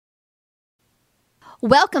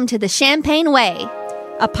Welcome to the Champagne Way,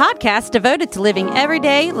 a podcast devoted to living every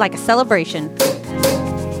day like a celebration.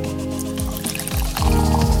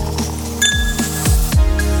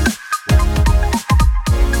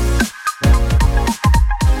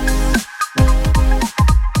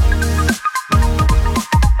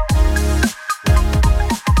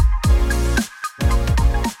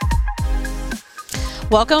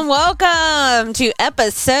 Welcome to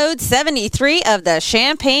episode 73 of the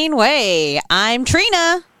Champagne Way. I'm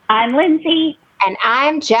Trina. I'm Lindsey. And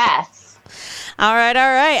I'm Jess. All right.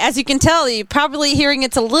 As you can tell, you're probably hearing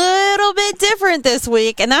it's a little bit different this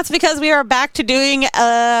week, and that's because we are back to doing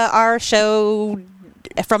our show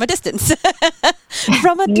from a distance.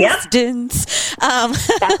 Distance.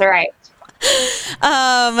 That's right.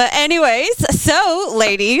 Anyways, so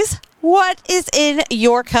ladies, what is in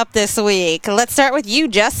your cup this week? Let's start with you,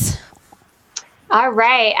 Jess. All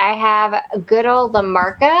right. I have a good old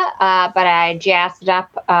Lamarca, but I jazzed it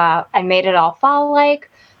up. I made it all fall-like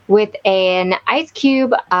with an ice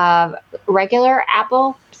cube of regular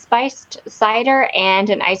apple spiced cider and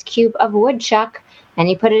an ice cube of woodchuck. And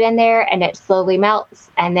you put it in there and it slowly melts.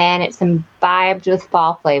 And then it's imbibed with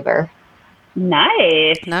fall flavor.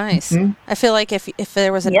 Nice. Mm-hmm. I feel like if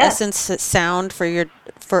there was an essence sound for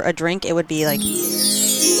a drink, it would be like this.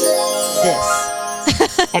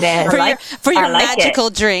 It is for your magical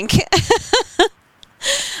drink.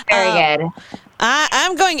 Very good.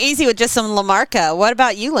 I'm going easy with just some Lamarca. What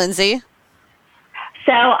about you, Lindsey?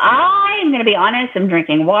 So I'm going to be honest. I'm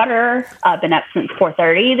drinking water. I've been up since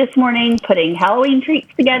 4:30 this morning, putting Halloween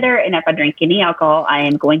treats together. And if I drink any alcohol, I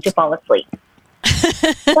am going to fall asleep.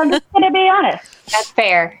 So I'm just going to be honest. That's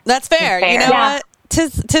fair. You know what?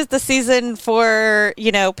 Tis the season for,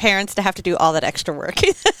 parents to have to do all that extra work.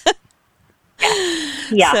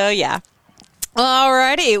 Yeah. So, yeah.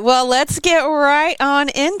 Alrighty. Well, let's get right on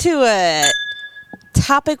into it.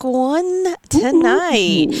 Topic 1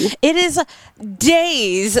 tonight. Ooh. It is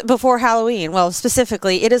days before Halloween. Well,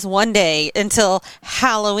 specifically, it is one day until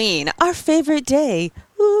Halloween, our favorite day.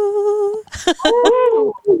 Ooh.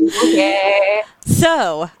 Ooh. Yeah.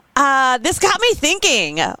 So, this got me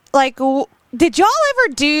thinking, did y'all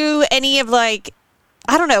ever do any of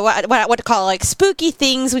I don't know what to call it, spooky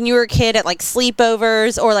things when you were a kid at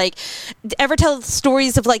sleepovers, or ever tell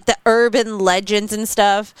stories of the urban legends and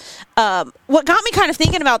stuff? What got me kind of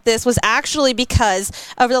thinking about this was actually because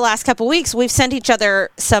over the last couple weeks we've sent each other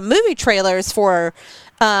some movie trailers for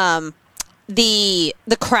the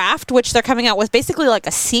Craft, which they're coming out with basically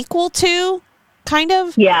a sequel to, kind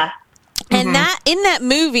of. Yeah. And in that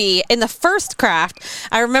movie, in the first Craft,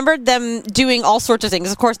 I remembered them doing all sorts of things.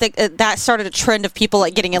 Of course, that started a trend of people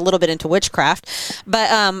getting a little bit into witchcraft. But,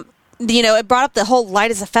 it brought up the whole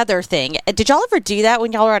light as a feather thing. Did y'all ever do that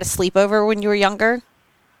when y'all were at a sleepover when you were younger?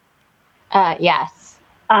 Yes.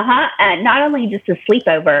 And not only just a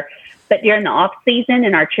sleepover, but during the off season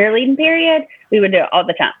in our cheerleading period, we would do it all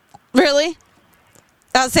the time. Really?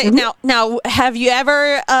 I'll say now. Have you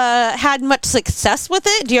ever had much success with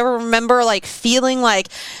it? Do you ever remember feeling like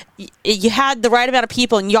you had the right amount of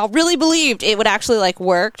people and y'all really believed it would actually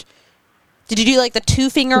work? Did you do the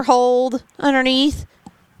 2-finger hold underneath?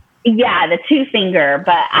 Yeah, the 2-finger,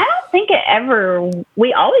 but I don't think it ever.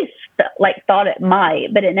 We always thought it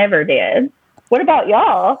might, but it never did. What about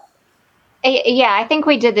y'all? Yeah, I think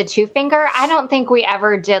we did the 2-finger. I don't think we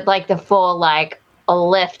ever did the full a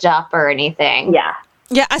lift up or anything. Yeah.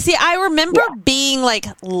 Yeah, I remember being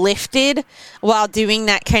lifted while doing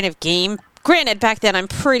that kind of game. Granted, back then I'm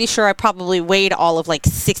pretty sure I probably weighed all of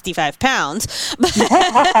 65 pounds,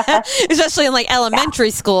 especially in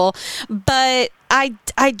elementary school. But I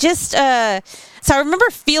just so I remember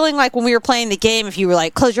feeling when we were playing the game, if you were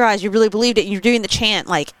close your eyes, you really believed it, and you're doing the chant,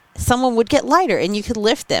 someone would get lighter and you could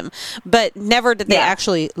lift them, but never did they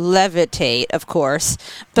actually levitate, of course.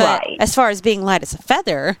 But as far as being light as a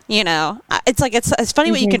feather, it's it's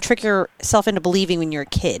funny what you can trick yourself into believing when you're a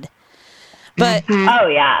kid. But oh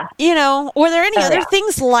yeah, were there any other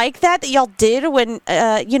things like that y'all did when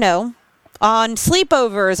on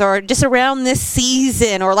sleepovers or just around this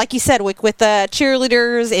season, or like you said with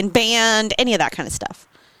cheerleaders and band, any of that kind of stuff?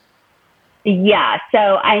 Yeah, so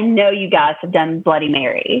I know you guys have done Bloody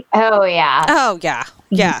Mary. Oh, yeah. Oh, yeah.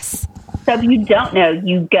 Yes. So if you don't know,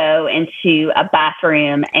 you go into a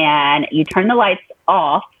bathroom and you turn the lights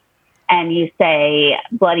off and you say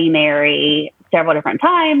Bloody Mary several different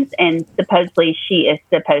times, and supposedly she is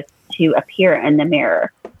supposed to appear in the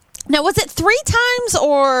mirror. Now, was it 3 times,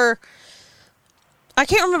 or I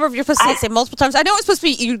can't remember if you're supposed to say multiple times. I know it's supposed to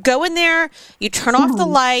be you go in there, you turn off the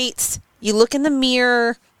lights, you look in the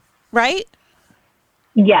mirror, right?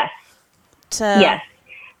 Yes. Yes.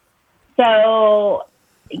 So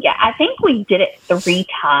Yeah, I think we did it 3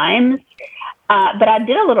 times. But I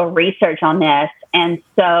did a little research on this. And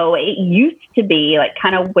so it used to be like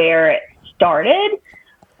kind of where it started.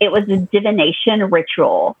 It was a divination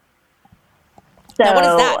ritual. So, now, what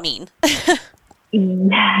does that mean?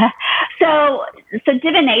 so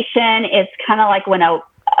divination is kind of like when a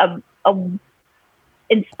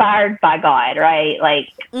inspired by God, right? Like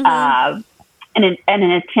an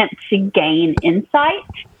attempt to gain insight.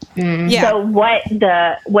 Yeah. So what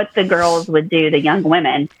the girls would do, the young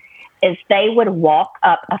women, is they would walk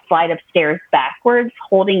up a flight of stairs backwards,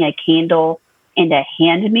 holding a candle and a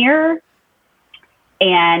hand mirror.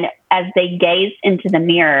 And as they gazed into the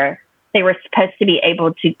mirror, they were supposed to be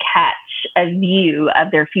able to catch a view of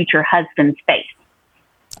their future husband's face.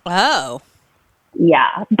 Oh.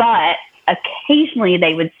 Yeah. But occasionally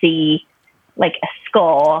they would see like a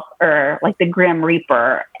skull or like the Grim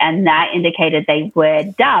Reaper, and that indicated they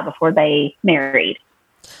would die before they married.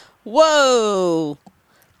 Whoa.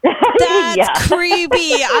 That's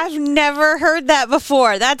creepy. I've never heard that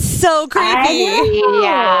before. That's so creepy.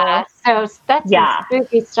 Yeah. So that's some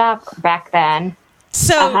spooky stuff back then.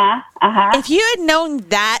 So if you had known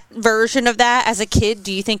that version of that as a kid,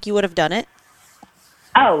 do you think you would have done it?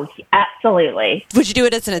 Oh, absolutely. Would you do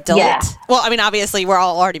it as an adult? Yeah. Well, I mean, obviously we're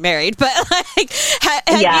all already married, but like,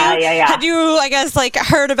 had you, I guess, like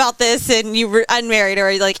heard about this and you were unmarried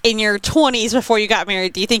or like in your 20s before you got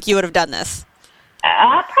married, do you think you would have done this?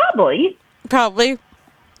 Probably.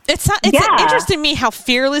 It's interesting to me how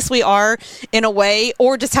fearless we are in a way,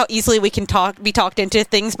 or just how easily we can be talked into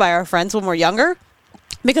things by our friends when we're younger.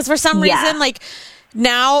 Because for some reason, like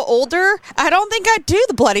now older, I don't think I'd do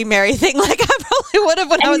the Bloody Mary thing like I probably would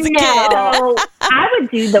have when I was a kid. I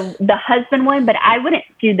would do the husband one, but I wouldn't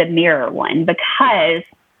do the mirror one, because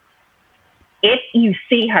if you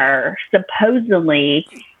see her, supposedly,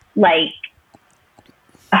 like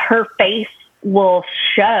her face will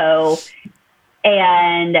show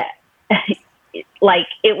and like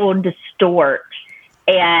it will distort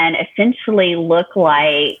and essentially look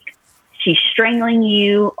like she's strangling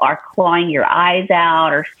you or clawing your eyes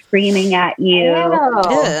out or screaming at you.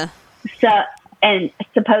 Yeah. So, and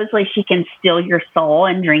supposedly she can steal your soul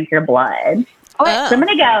and drink your blood. So I'm going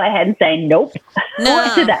to go ahead and say nope. No. I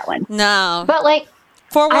won't do that one. No. But like,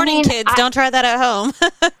 forewarning, kids, don't try that at home.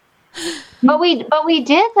 But we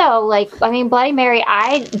did though. Like, I mean, Bloody Mary,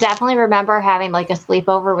 I definitely remember having like a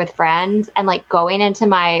sleepover with friends and like going into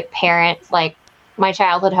my parents, like my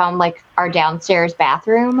childhood home, like our downstairs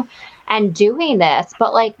bathroom and doing this.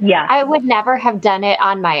 But like, I would never have done it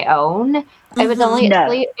on my own. It was only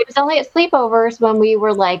at sleepovers when we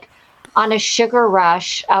were like on a sugar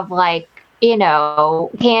rush of like, you know,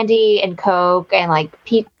 candy and Coke and like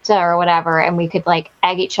pizza or whatever, and we could like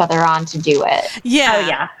egg each other on to do it.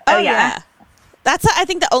 Yeah. Oh yeah. That's, I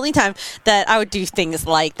think, the only time that I would do things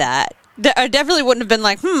like that. I definitely wouldn't have been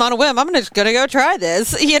like, on a whim, I'm just going to go try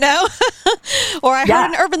this, you know? Or I heard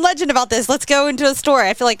an urban legend about this. Let's go into a store.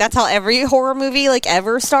 I feel like that's how every horror movie like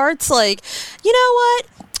ever starts. Like, you know what?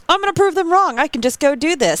 I'm going to prove them wrong. I can just go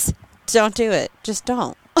do this. Don't do it. Just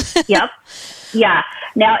don't. Yep. Yeah.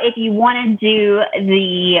 Now, if you want to do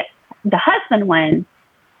the husband one,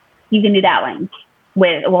 you can do that one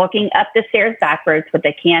with walking up the stairs backwards with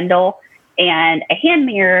a candle and a hand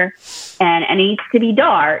mirror, and it needs to be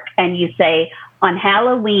dark. And you say, on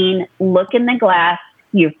Halloween, look in the glass,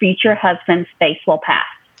 your future husband's face will pass.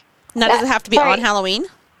 Now, does it have to be on Halloween?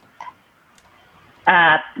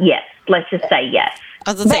 Yes. Let's just say yes.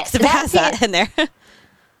 I was going to say, to pass that in there.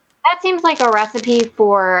 That seems like a recipe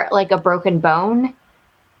for like a broken bone.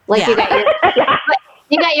 Like you got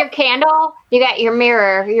your candle, you got your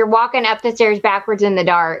mirror, you're walking up the stairs backwards in the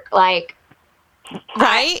dark, like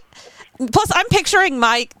right. Plus, I'm picturing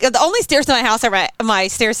the only stairs to my house are my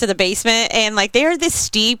stairs to the basement, and like they are the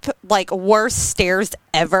steep, like worst stairs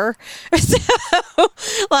ever. So,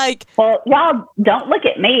 like, well, y'all don't look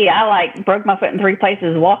at me. I like broke my foot in 3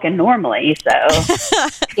 places walking normally. So,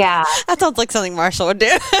 yeah, that sounds like something Marshall would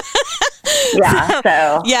do.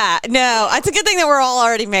 So yeah, no, it's a good thing that we're all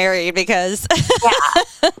already married because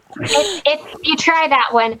if you try that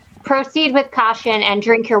one. Proceed with caution and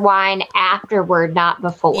drink your wine afterward, not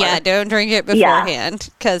before. Yeah, don't drink it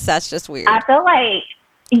beforehand because that's just weird. I feel like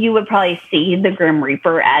you would probably see the Grim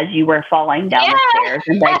Reaper as you were falling down the stairs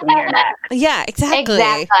and breaking your neck. Yeah, exactly.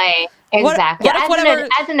 Exactly.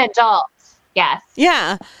 As an adult, yes.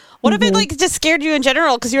 Yeah. What if it like just scared you in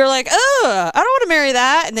general because you were like, oh, I don't want to marry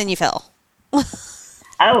that, and then you fell.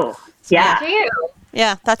 Oh, yeah.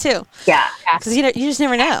 Yeah, that too. Yeah. Because you just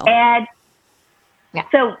never know. And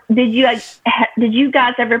so did you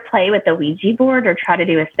guys ever play with the Ouija board or try to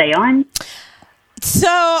do a seance? So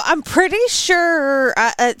I'm pretty sure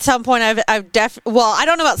at some point I don't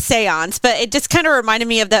know about seance, but it just kind of reminded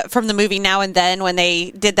me of that from the movie Now and Then when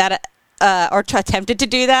they did that or attempted to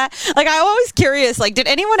do that. Like, I'm always curious, like, did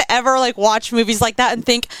anyone ever like watch movies like that and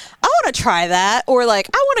think, I want to try that, or like,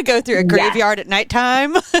 I want to go through a graveyard at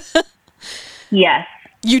nighttime? Yes.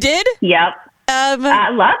 You did? Yep. I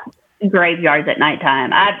love graveyards at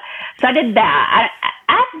nighttime. So I did that.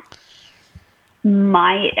 I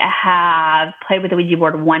might have played with the Ouija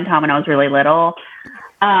board one time when I was really little.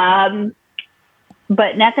 But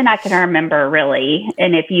nothing I can remember really.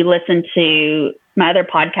 And if you listen to my other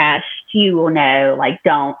podcast, you will know, like,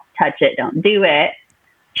 don't touch it, don't do it.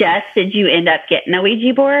 Jess, did you end up getting a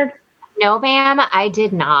Ouija board? No, ma'am, I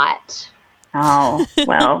did not. Oh,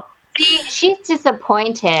 well. She's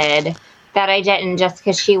disappointed that I didn't, just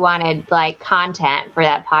because she wanted like content for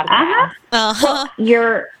that podcast. Well,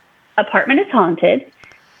 your apartment is haunted.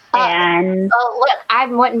 And look, I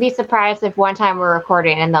wouldn't be surprised if one time we're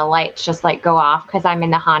recording and the lights just like go off because I'm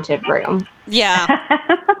in the haunted room. Yeah.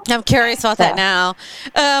 I'm curious about that now.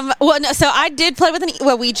 So I did play with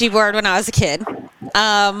a Ouija board when I was a kid.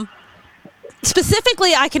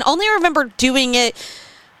 Specifically, I can only remember doing it.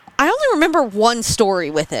 I only remember one story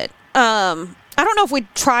with it. I don't know if we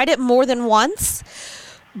tried it more than once,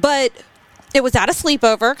 but it was at a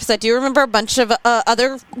sleepover because I do remember a bunch of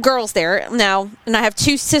other girls there now, and I have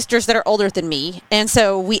two sisters that are older than me, and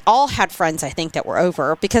so we all had friends, I think, that were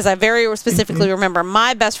over, because I very specifically remember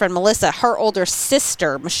my best friend Melissa, her older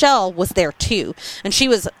sister Michelle was there too, and she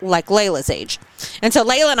was like Layla's age. And so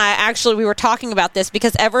Layla and I we were talking about this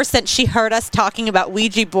because ever since she heard us talking about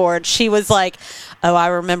Ouija boards, she was like, oh, I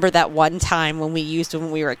remember that one time when we used them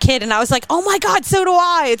when we were a kid. And I was like, oh my God, so do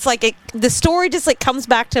I. It's like the story just like comes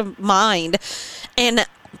back to mind. And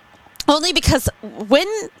only because when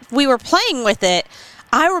we were playing with it,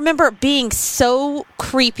 I remember it being so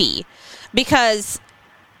creepy because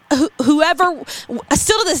whoever,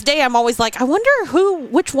 still to this day, I'm always like, I wonder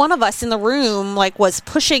which one of us in the room like was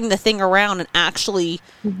pushing the thing around and actually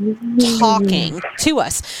talking to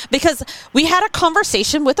us, because we had a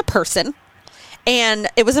conversation with a person and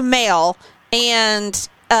it was a male, and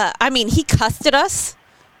he cussed at us,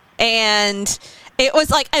 and it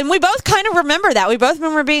was like, and we both kind of remember that. We both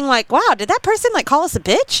remember being like, wow, did that person like call us a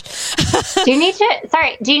bitch? Do you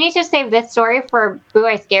need to save this story for Boo,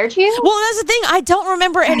 I Scared You? Well, that's the thing. I don't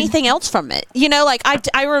remember anything else from it. You know, like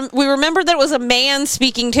we remember that it was a man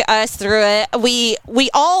speaking to us through it. We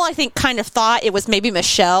all, I think, kind of thought it was maybe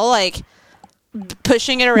Michelle, like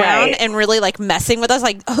pushing it around and really like messing with us,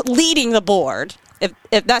 like leading the board. If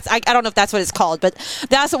that's, I don't know if that's what it's called, but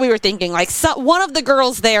that's what we were thinking. Like one of the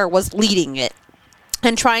girls there was leading it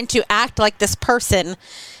and trying to act like this person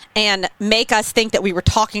and make us think that we were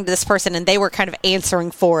talking to this person, and they were kind of answering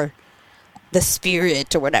for the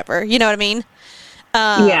spirit or whatever. You know what I mean?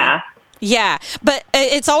 Yeah. Yeah. But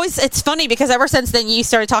it's funny because ever since then you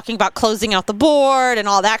started talking about closing out the board and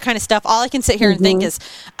all that kind of stuff. All I can sit here and think is,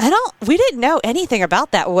 we didn't know anything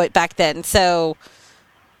about that back then. So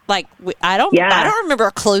like, I don't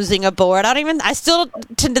remember closing a board. I still,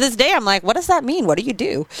 to this day, I'm like, what does that mean? What do you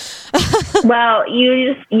do? Well,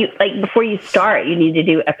 you like, before you start, you need to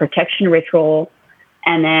do a protection ritual,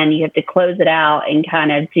 and then you have to close it out and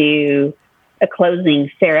kind of do a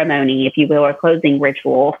closing ceremony, if you will, or closing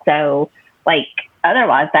ritual. So, like,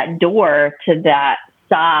 otherwise, that door to that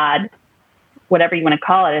side, whatever you want to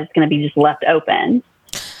call it, is going to be just left open,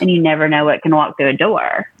 and you never know what can walk through a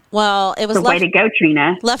door. Well, it was way to go,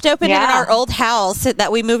 Trina. Left open in our old house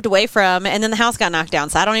that we moved away from, and then the house got knocked down.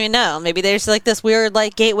 So I don't even know. Maybe there's like this weird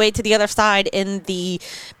like gateway to the other side in the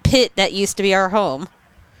pit that used to be our home.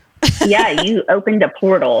 Yeah, you opened a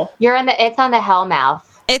portal. It's on the Hellmouth.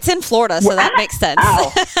 It's in Florida, so that makes sense.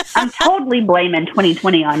 Oh, I'm totally blaming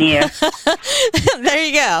 2020 on you. There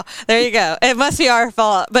you go. It must be our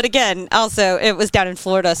fault. But again, also, it was down in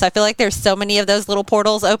Florida, so I feel like there's so many of those little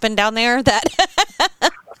portals open down there that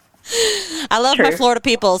I love my Florida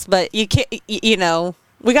peoples, but you can't,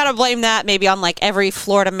 we got to blame that maybe on like every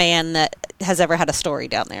Florida man that has ever had a story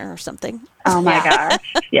down there or something. Oh my gosh.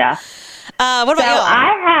 Yeah. What about you?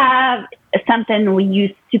 I have something we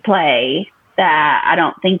used to play that I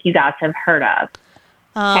don't think you guys have heard of.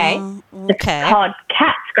 Okay. It's called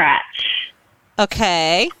Cat Scratch.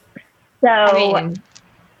 Okay. So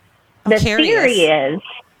the theory is,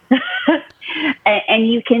 and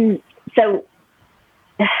you can,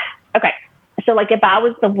 okay. So like if I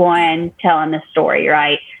was the one telling the story,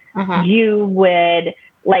 right, you would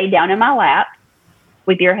lay down in my lap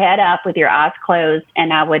with your head up, with your eyes closed,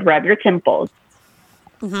 and I would rub your temples.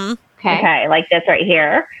 Mm-hmm. Okay, like this right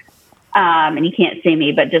here. and you can't see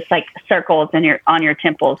me, but just like circles on your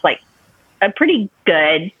temples, like a pretty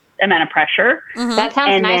good amount of pressure. Mm-hmm. That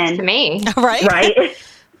sounds nice to me. Right? Right.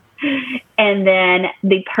 And then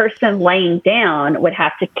the person laying down would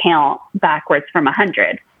have to count backwards from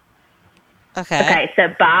 100. Okay.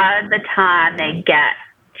 So by the time they get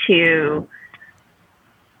to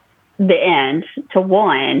the end, to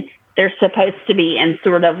 1, they're supposed to be in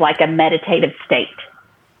sort of like a meditative state.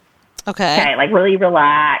 Okay. Like really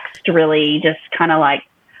relaxed, really just kind of like,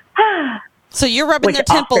 So you're rubbing their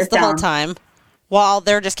temples the whole time while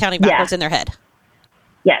they're just counting backwards in their head?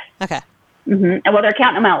 Yes. Okay. Mm-hmm. Well, they're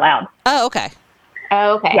counting them out loud. Oh, okay.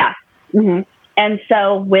 Yeah. Mm-hmm. And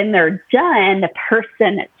so when they're done, the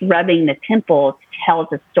person that's rubbing the temples tells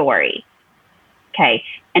a story. Okay.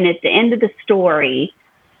 And at the end of the story,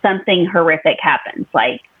 something horrific happens.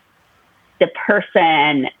 Like the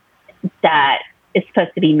person that is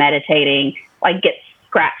supposed to be meditating, like gets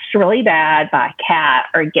scratched really bad by a cat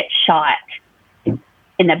or gets shot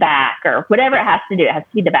in the back or whatever it has to do. It has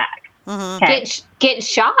to be the back. Mm-hmm. Okay. Get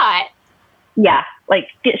shot? Yeah. Like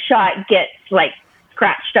get shot, gets like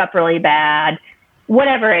scratched up really bad,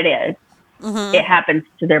 whatever it is, it happens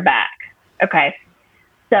to their back. Okay.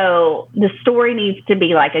 So the story needs to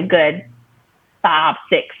be like a good 5,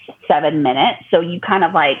 6, 7 minutes. So you kind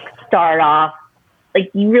of like start off, like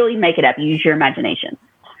you really make it up, you use your imagination.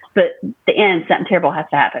 But at the end, something terrible has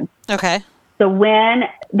to happen. Okay. So when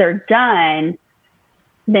they're done,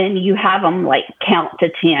 then you have them like count to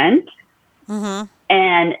 10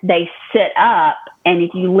 and they sit up. And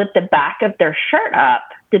if you lift the back of their shirt up,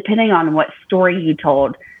 depending on what story you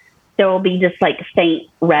told, there will be just like faint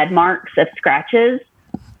red marks of scratches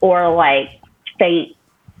or like faint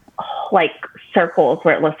like circles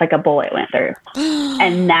where it looks like a bullet went through.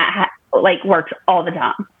 And that like works all the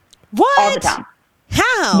time. What? All the time.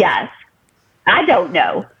 How? Yes. I don't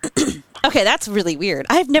know. Okay, that's really weird.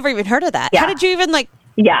 I've never even heard of that. Yeah. How did you even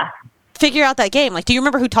figure out that game? Like, do you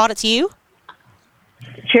remember who taught it to you?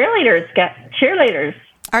 Cheerleaders.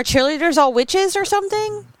 Are cheerleaders all witches or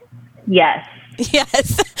something? Yes.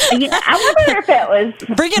 Yes. I wonder if it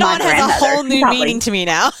was. Bring It On has a whole new meaning to me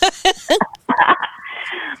now.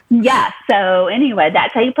 Yeah. So anyway,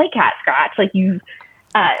 that's how you play cat scratch. Like you,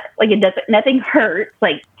 like it doesn't. Nothing hurts.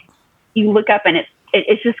 Like you look up and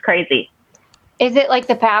it's just crazy. Is it like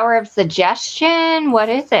the power of suggestion? What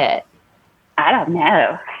is it? I don't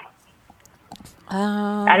know.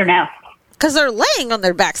 I don't know. Because they're laying on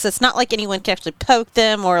their backs, so it's not like anyone can actually poke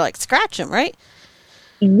them or like scratch them, right?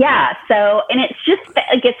 Yeah. So, and it's just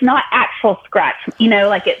like it's not actual scratch. You know,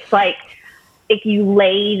 like it's like if you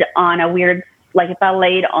laid on a weird, like if I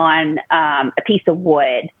laid on a piece of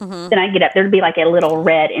wood, then I get up, there'd be like a little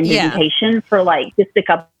red indentation for like just a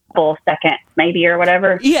couple seconds, maybe or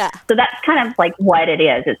whatever. Yeah. So that's kind of like what it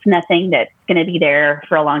is. It's nothing that's going to be there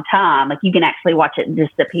for a long time. Like you can actually watch it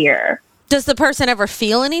disappear. Does the person ever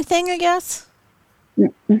feel anything, I guess?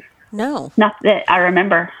 No. Not that I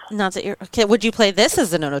remember. Not that you're... Okay, would you play this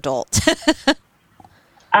as an adult?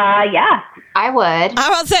 Yeah. I would.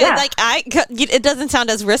 I would say, it doesn't sound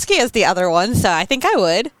as risky as the other one, so I think I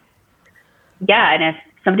would. Yeah, and if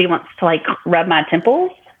somebody wants to, like, rub my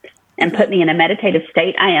temples and put me in a meditative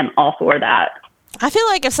state, I am all for that. I feel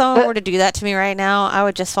like if someone were to do that to me right now, I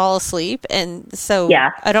would just fall asleep. And so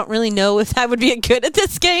I don't really know if I would be good at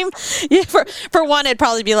this game. Yeah, for one, it'd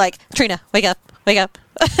probably be like, Trina, wake up.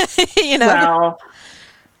 You know? Well,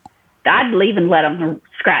 I'd even let them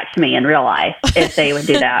scratch me in real life if they would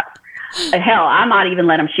do that. Hell, I might even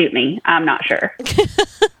let them shoot me. I'm not sure.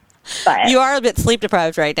 But you are a bit sleep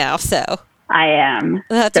deprived right now, so. I am.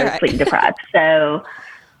 That's right. Sleep deprived. So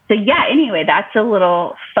yeah, anyway, that's a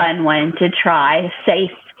little fun one to try.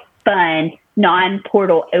 Safe, fun,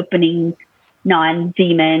 non-portal opening,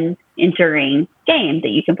 non-demon entering game that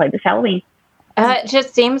you can play this Halloween. It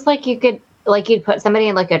just seems like you'd put somebody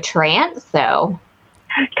in like a trance, though.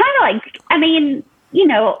 Kind of like, I mean, you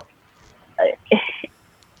know,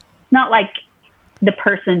 not like the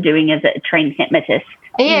person doing is a trained hypnotist.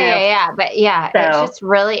 Yeah, but so, it's just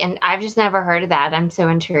really, and I've just never heard of that. I'm so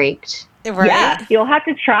intrigued. Right? Yeah, you'll have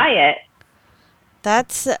to try it.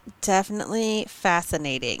 That's definitely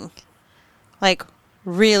fascinating. Like,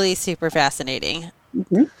 really super fascinating.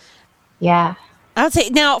 Mm-hmm. Yeah. I would say,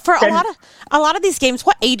 now, for a lot of these games,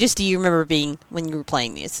 what ages do you remember being when you were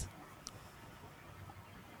playing these?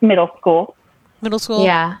 Middle school. Middle school?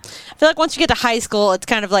 Yeah. I feel like once you get to high school, it's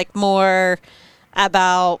kind of like more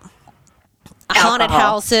about haunted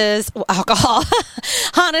houses, alcohol,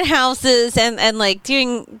 haunted houses, and like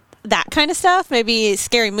doing that kind of stuff. Maybe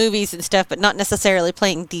scary movies and stuff, but not necessarily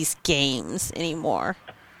playing these games anymore.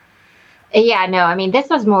 Yeah, no, I mean, this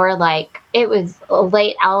was more like, it was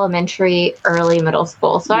late elementary, early middle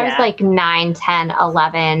school. So I was Yeah. like 9, 10,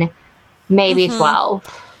 11, maybe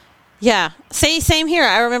 12. Yeah. Same here.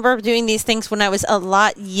 I remember doing these things when I was a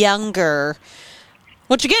lot younger.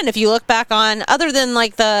 Which, again, if you look back on, other than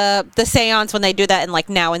like the seance when they do that in like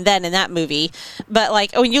Now and Then in that movie, but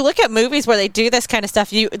like when you look at movies where they do this kind of stuff,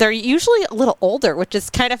 they're usually a little older, which is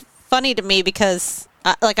kind of funny to me because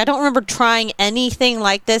I don't remember trying anything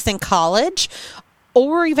like this in college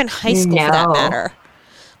or even high school for that No. matter.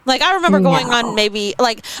 Like, I remember going on maybe,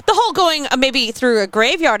 like, the whole going maybe through a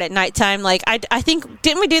graveyard at nighttime. Like, I think,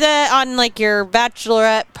 didn't we do that on, like, your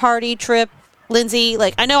bachelorette party trip, Lindsey?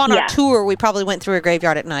 Like, I know on our tour we probably went through a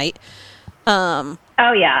graveyard at night. Oh,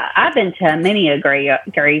 yeah. I've been to many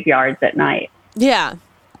graveyards at night. Yeah.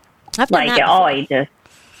 I've done Like, that at all before. ages.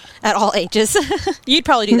 At all ages. You'd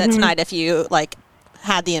probably do that tonight if you, like,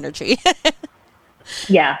 had the energy.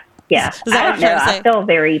 Yeah. Yeah. Is that I what don't you're know. trying to say? I feel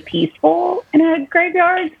very peaceful in a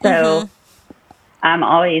graveyard, so I'm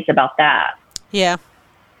always about that. Yeah.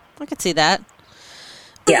 I could see that.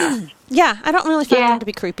 Yeah. Yeah, I don't really find Yeah. them to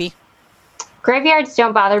be creepy. Graveyards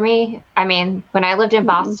don't bother me. I mean, when I lived in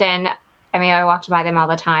Boston, I mean, I walked by them all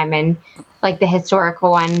the time. And like the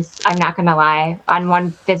historical ones, I'm not going to lie. On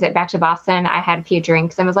one visit back to Boston, I had a few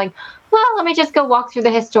drinks and was like, well, let me just go walk through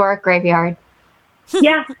the historic graveyard.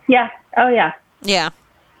 Yeah. Yeah. Oh, yeah. Yeah.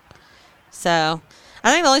 So,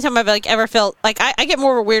 I think the only time I've like ever felt like I get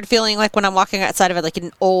more of a weird feeling like when I'm walking outside of it, like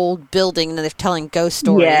an old building and they're telling ghost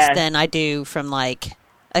stories Yes. than I do from like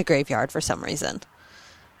a graveyard for some reason.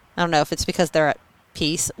 I don't know if it's because they're at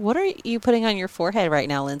peace. What are you putting on your forehead right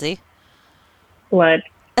now, Lindsey? Blood.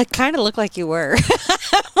 It kind of looked like you were.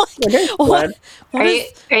 It is blood. What Are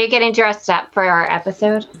is- you getting dressed up for our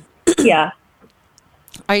episode? Yeah.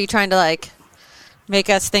 are you trying to like make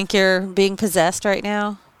us think you're being possessed right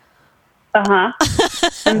now?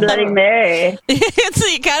 I'm Bloody Mary. So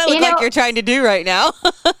you kind of look You like know- you're trying to do right now.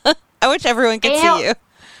 I wish everyone could You know- see you.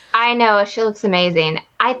 I know, she looks amazing.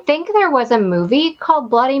 I think there was a movie called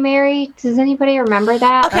Bloody Mary. Does anybody remember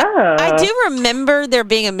that? Okay, Oh. I do remember there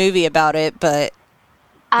being a movie about it, but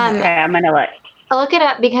Okay, I'm going to look. I'll look it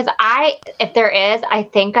up because if there is, I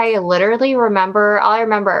think I literally remember,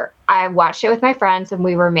 I watched it with my friends and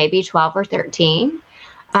we were maybe 12 or 13.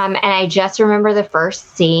 And I just remember the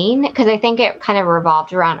first scene because I think it kind of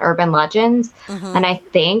revolved around urban legends. And I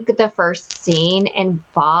think the first scene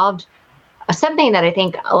involved something that I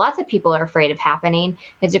think lots of people are afraid of happening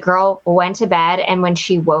is a girl went to bed and when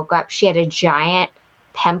she woke up, she had a giant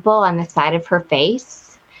pimple on the side of her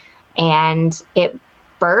face and it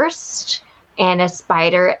burst and a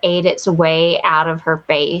spider ate its way out of her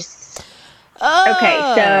face.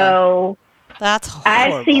 Okay, so that's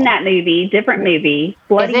horrible. I've seen that movie, different movie.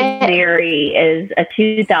 Bloody Is it? Mary is a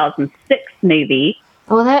 2006 movie.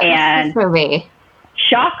 Well, that And- was this movie.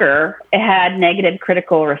 Shocker, it had negative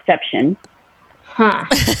critical reception. Huh.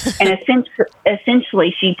 And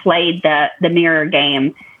essentially she played the mirror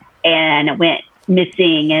game and went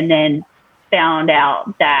missing and then found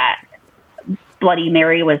out that Bloody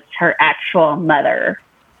Mary was her actual mother.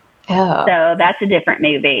 Oh. So that's a different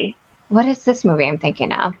movie. What is this movie I'm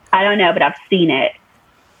thinking of? I don't know, but I've seen it.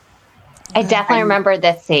 I definitely remember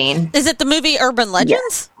this scene. Is it the movie Urban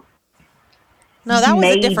Legends? No, that was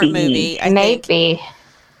a different Maybe. movie. I think. Maybe.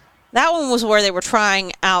 That one was where they were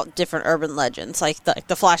trying out different urban legends, like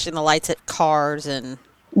the flashing the lights at cars and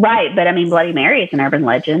Right, but I mean, Bloody Mary is an urban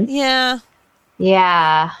legend. yeah.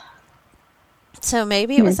 Yeah. So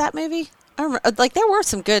maybe it was that movie. I remember, like there were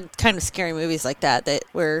some good kind of scary movies like that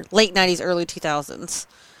were late '90s, early 2000s.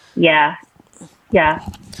 Yeah. Yeah.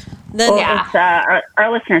 Then Well, Yeah. if,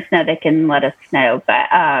 our listeners know, they can let us know.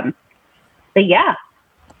 But yeah.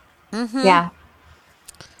 Yeah.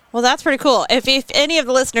 Well, that's pretty cool. If any of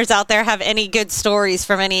the listeners out there have any good stories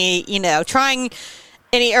from any, trying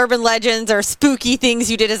any urban legends or spooky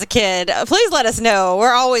things you did as a kid, please let us know.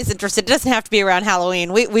 We're always interested. It doesn't have to be around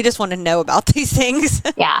Halloween. We just want to know about these things.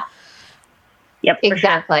 Yeah. Yep. For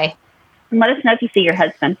Exactly. Sure. And let us know if you see your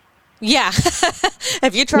husband. Yeah.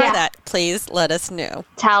 If you try Yeah. that, please let us know.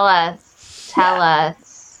 Tell us.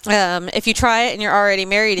 If you try it and you're already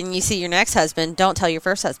married and you see your next husband, don't tell your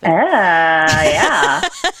first husband. Yeah.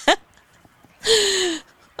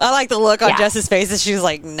 I like the look on Yeah. Jess's face as she was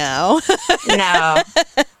like, no. No.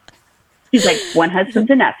 He's like, one husband's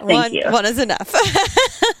enough. Thank you. One is enough.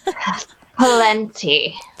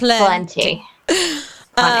 Plenty. Plenty.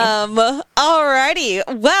 Alrighty.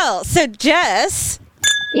 Well, so Jess,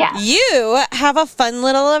 Yeah. you have a fun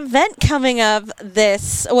little event coming up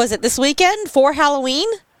was it this weekend for Halloween?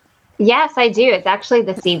 Yes, I do. It's actually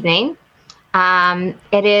this evening.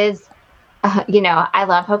 It is I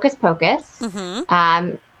love Hocus Pocus.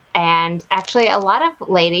 Mm-hmm. And actually, a lot of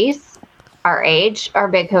ladies our age are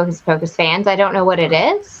big Hocus Pocus fans. I don't know what it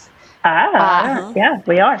is. Yeah,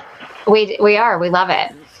 we are. We are. We love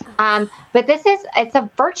it. But it's a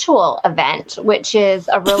virtual event, which is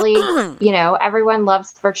a really, everyone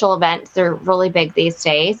loves virtual events. They're really big these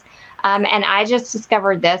days. And I just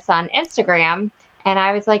discovered this on Instagram, and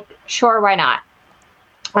I was like, sure, why not?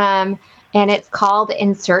 And it's called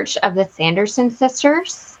In Search of the Sanderson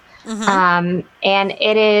Sisters. Mm-hmm. And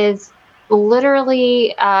it is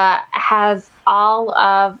literally has all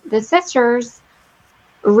of the sisters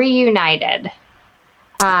reunited.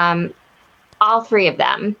 All three of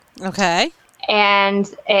them. Okay.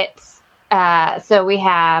 And it's so we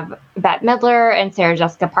have Bette Midler and Sarah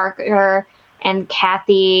Jessica Parker and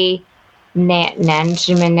Kathy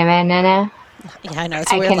Nanjimana. Yeah, I know.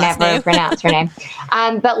 It's a I weird can last never name. pronounce her name.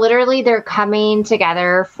 But literally, they're coming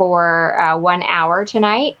together for 1 hour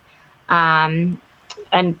tonight. And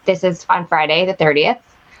this is on Friday, the 30th.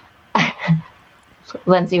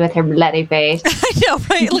 Lindsey with her bloody face. I know,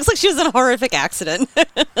 right? It looks like she was in a horrific accident.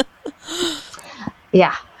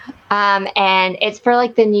 Yeah. And it's for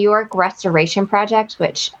like the New York Restoration Project,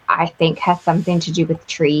 which I think has something to do with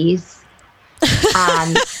trees.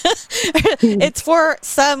 It's for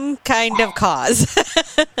some kind of cause.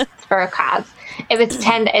 For a cause. It's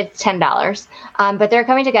 $10. But they're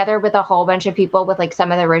coming together with a whole bunch of people with like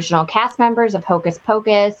some of the original cast members of Hocus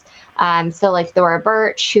Pocus. So like Thora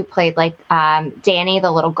Birch, who played like Danny,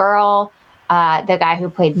 the little girl, the guy who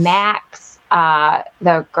played Max,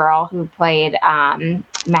 the girl who played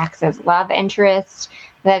Max's love interest,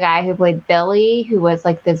 the guy who played Billy, who was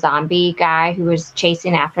like the zombie guy who was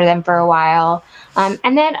chasing after them for a while.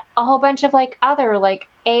 And then a whole bunch of like other like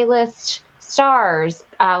A-list stars,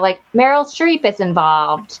 like Meryl Streep is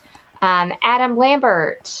involved, Adam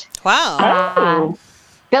Lambert. Wow.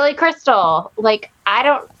 Billy Crystal. Like,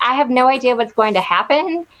 I have no idea what's going to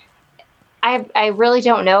happen. I really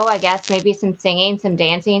don't know. I guess maybe some singing, some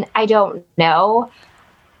dancing. I don't know.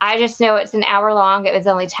 I just know it's an hour long. It was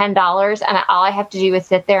only $10, and all I have to do is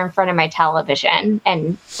sit there in front of my television,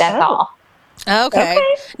 and that's all. Okay.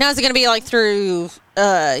 Now, is it going to be like through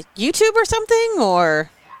YouTube or something, or?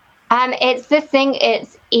 It's this thing.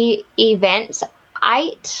 It's Eventite.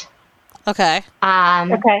 Okay.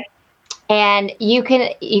 Okay. And you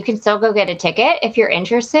can still go get a ticket if you're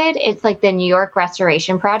interested. It's like the New York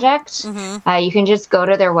Restoration Project. Mm-hmm. You can just go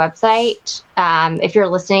to their website. If you're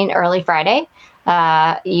listening early Friday,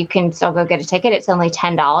 you can still go get a ticket. It's only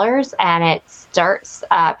 $10, and it starts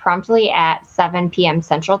promptly at 7 p.m.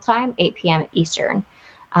 Central Time, 8 p.m. Eastern.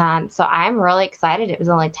 So I'm really excited. It was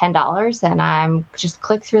only $10, and I'm just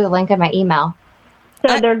click through the link in my email.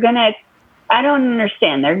 So I don't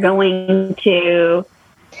understand. They're going to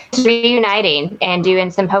reuniting and doing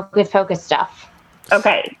some Hocus Pocus stuff.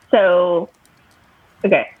 Okay.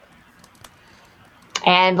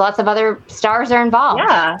 And lots of other stars are involved.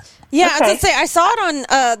 Yeah. Yeah, Okay. I was going to say, I saw it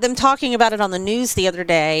on them talking about it on the news the other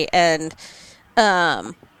day, and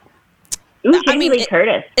Ooh, Jamie Lee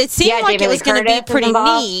Curtis. it seemed like Jamie it was Lee going to be Curtis is pretty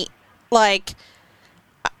involved. neat. Like,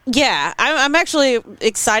 yeah, I'm actually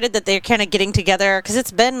excited that they're kind of getting together, because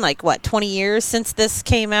it's been like, 20 years since this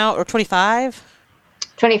came out, or 25?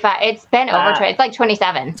 25. It's been over 20. It's like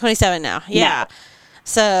 27. 27 now, yeah.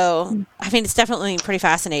 So, I mean, it's definitely pretty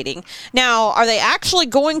fascinating. Now, are they actually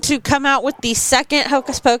going to come out with the second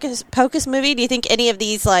Hocus Pocus movie? Do you think any of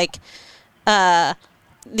these, like,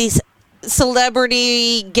 these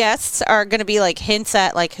celebrity guests are going to be, like, hints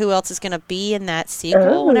at, like, who else is going to be in that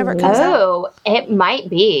sequel whenever it comes out? Oh, it might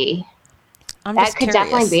be. I'm That just could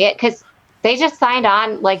curious. definitely be it, because they just signed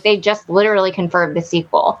on, like, they just literally confirmed the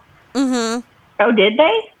sequel. Mm-hmm. Oh, did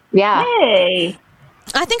they? Yeah. Hey.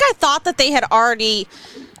 I think I thought that they had already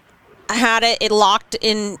had it locked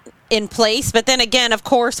in place, but then again, of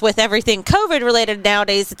course, with everything COVID related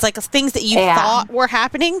nowadays, it's like things that you thought were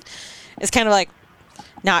happening is kind of like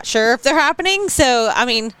not sure if they're happening. So, I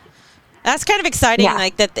mean, that's kind of exciting,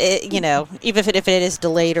 like that, even if it is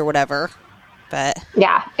delayed or whatever. But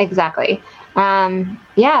Yeah, exactly. So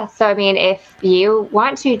I mean, if you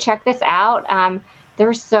want to check this out,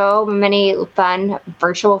 there's so many fun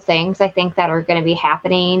virtual things I think that are going to be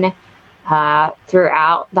happening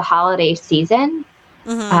throughout the holiday season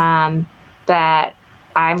that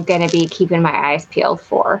I'm going to be keeping my eyes peeled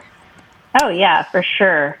for. Oh, yeah, for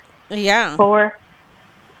sure. yeah. For sure.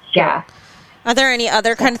 Yeah. Are there any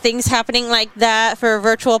other kind of things happening like that for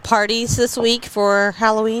virtual parties this week for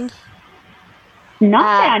Halloween? Not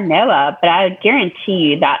that I know of, but I guarantee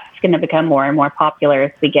you that's going to become more and more popular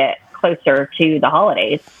as we get closer to the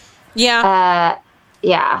holidays. Yeah.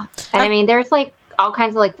 Yeah. And I mean, there's like all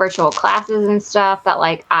kinds of like virtual classes and stuff that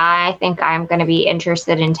like I think I'm going to be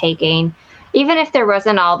interested in taking. Even if there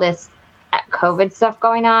wasn't all this COVID stuff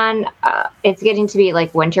going on, it's getting to be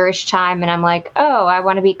like winterish time. And I'm like, oh, I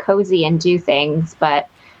want to be cozy and do things. But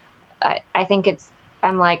I think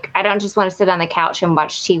I'm like, I don't just want to sit on the couch and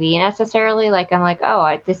watch TV necessarily. Like, I'm like,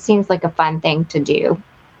 oh, this seems like a fun thing to do.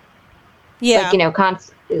 Yeah. Like, you know,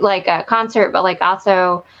 like a concert, but like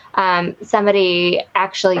also somebody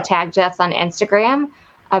actually tagged us on Instagram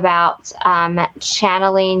about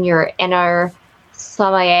channeling your inner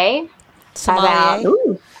sommelier. About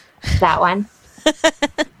that one.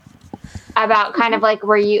 About kind of like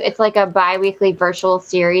it's like a bi-weekly virtual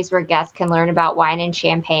series where guests can learn about wine and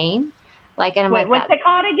champagne. Like, and I'm Wait, like, what's it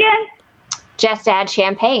called again? Just Add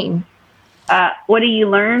Champagne. What do you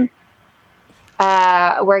learn?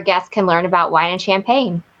 Where guests can learn about wine and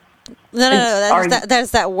champagne. No.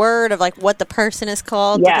 That's that word of like what the person is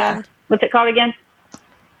called. Yeah. Again. What's it called again?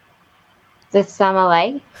 The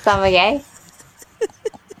sommelier. Sommelier.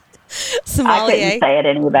 I couldn't say it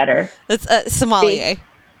any better. It's sommelier.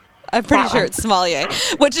 I'm pretty sure it's sommelier,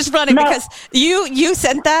 which is funny because you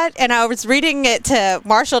sent that, and I was reading it to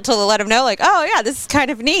Marshall to let him know, like, oh yeah, this is kind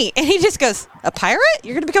of neat, and he just goes, "A pirate?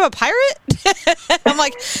 You're going to become a pirate?" I'm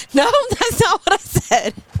like, no, that's not what I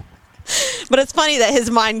said. But it's funny that his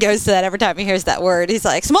mind goes to that every time he hears that word. He's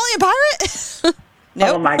like, sommelier pirate?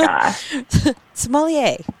 Nope. Oh my gosh.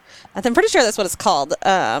 Sommelier. I'm pretty sure that's what it's called.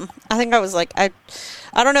 I think I was like, I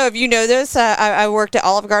don't know if you know this. I worked at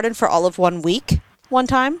Olive Garden for all of 1 week one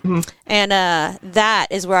time, and that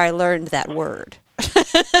is where I learned that word.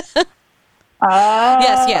 Yes.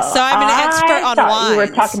 So I'm an expert on wines. You were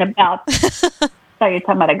talking about. I thought you were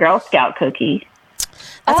talking about a Girl Scout cookie.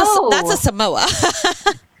 That's a Samoa.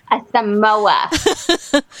 A Samoa.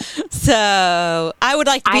 So I would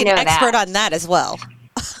like to be an expert on that as well.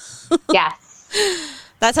 Yes.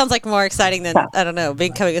 That sounds like more exciting than, I don't know,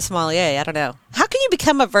 becoming a sommelier. I don't know. How can you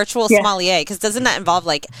become a virtual sommelier? Because doesn't that involve,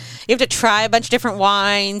 like, you have to try a bunch of different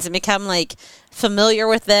wines and become, like, familiar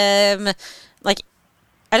with them? Like,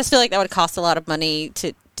 I just feel like that would cost a lot of money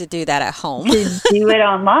to do that at home. To do it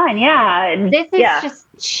online, yeah. And, this is just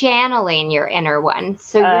channeling your inner one.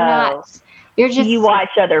 So you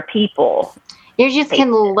watch other people. You just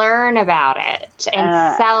can learn about it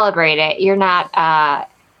and celebrate it. You're not...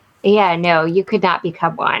 you could not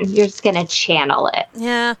become one. You're just going to channel it.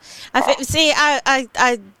 Yeah.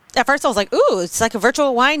 I at first I was like, ooh, it's like a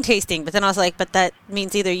virtual wine tasting. But then I was like, but that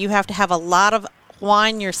means either you have to have a lot of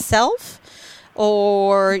wine yourself,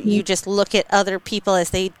 or you just look at other people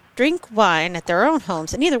as they drink wine at their own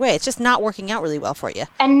homes. And either way, it's just not working out really well for you.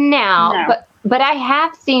 And but I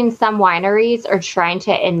have seen some wineries are trying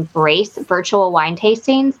to embrace virtual wine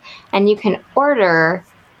tastings, and you can order,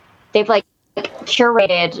 they've like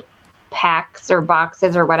curated packs or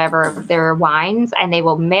boxes or whatever of their wines, and they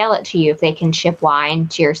will mail it to you if they can ship wine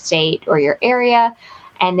to your state or your area,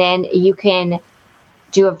 and then you can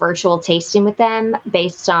do a virtual tasting with them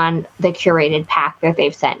based on the curated pack that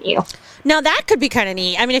they've sent you. Now that could be kind of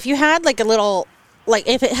neat. I mean, if you had like a little, like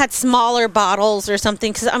if it had smaller bottles or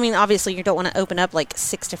something, because I mean, obviously you don't want to open up like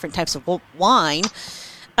 6 different types of wine.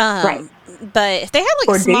 Right. But if they had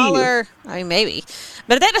like smaller, I mean, maybe.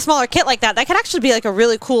 But if they had a smaller kit like that, that could actually be like a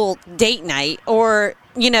really cool date night. Or,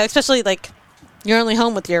 you know, especially like you're only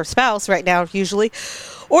home with your spouse right now, usually.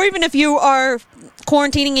 Or even if you are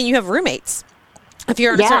quarantining and you have roommates. If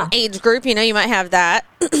you're in a certain age group, you know, you might have that.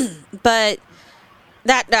 But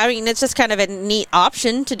that, I mean, it's just kind of a neat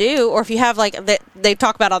option to do. Or if you have like, they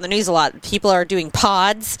talk about on the news a lot, people are doing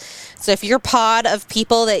pods. So if your pod of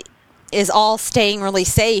people that is all staying really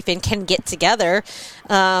safe and can get together,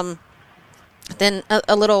 then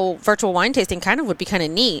a little virtual wine tasting kind of would be kind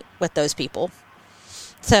of neat with those people.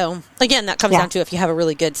 So again, that comes down to if you have a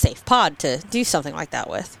really good safe pod to do something like that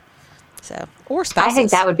with. So, or spouses. I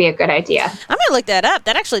think that would be a good idea. I'm going to look that up.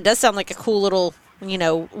 That actually does sound like a cool little, you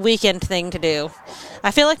know, weekend thing to do.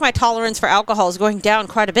 I feel like my tolerance for alcohol is going down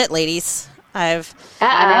quite a bit, ladies. I've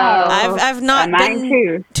not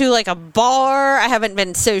been to like a bar. I haven't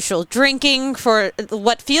been social drinking for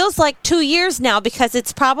what feels like 2 years now, because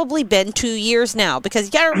it's probably been 2 years now, because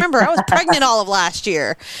you got to remember I was pregnant all of last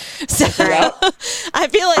year. So I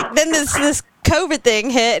feel like then this COVID thing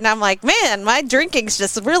hit and I'm like, man, my drinking's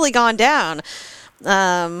just really gone down.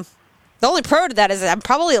 The only pro to that is I'm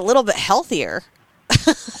probably a little bit healthier.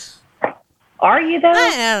 Are you though?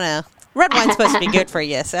 I don't know. Red wine's supposed to be good for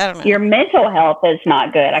you, so I don't know. Your mental health is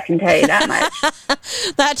not good, I can tell you that much.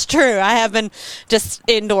 That's true. I have been just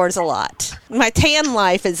indoors a lot. My tan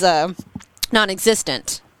life is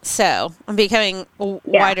non-existent, so I'm becoming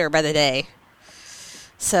whiter by the day.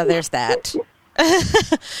 So there's that.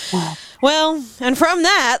 Well, and from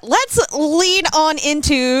that, let's lead on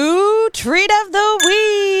into Treat of the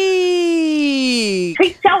Week.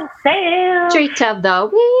 Treat yourself. Treat of the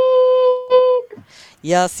week.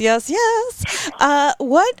 Yes.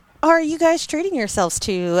 What are you guys treating yourselves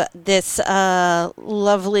to this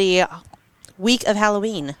lovely week of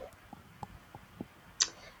Halloween?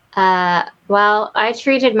 Well, I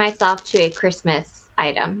treated myself to a Christmas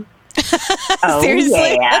item. Oh,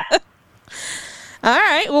 Seriously? yeah. All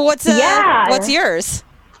right. Well, what's yours?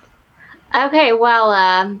 Okay, well,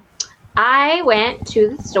 I went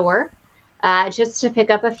to the store just to pick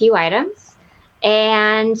up a few items.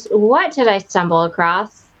 And what did I stumble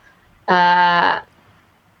across? But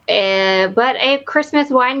a Christmas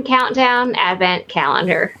wine countdown advent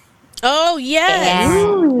calendar. Oh, yes.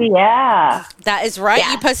 Ooh, yeah. That is right.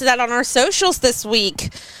 Yeah. You posted that on our socials this week.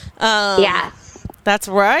 Yes. That's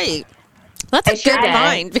right. That's a sure good did.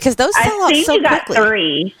 find because those sell I out think so you got quickly.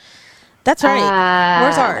 3. That's right.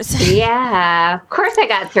 Where's ours? Yeah, of course I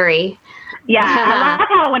got 3. Yeah, I love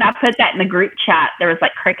how when I put that in the group chat, there was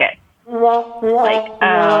like cricket. Like,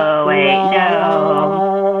 oh, wait,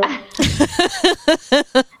 no.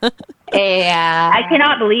 Yeah. I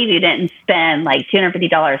cannot believe you didn't spend like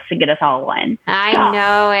 $250 to get us all one. I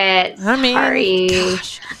know it. I mean, Sorry.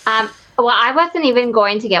 gosh. Well, I wasn't even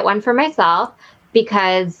going to get one for myself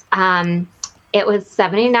because it was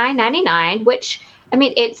 $79.99, which, I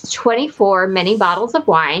mean, it's 24 mini bottles of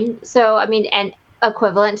wine. So, I mean, and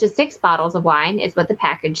equivalent to 6 bottles of wine is what the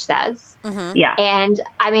package says. Mm-hmm. Yeah. And,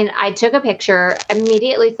 I mean, I took a picture,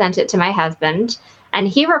 immediately sent it to my husband, and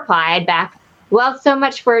he replied back, well, so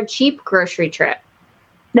much for a cheap grocery trip.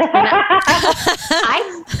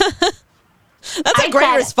 I That's a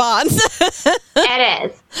great response.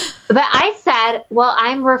 It is. But I said, well,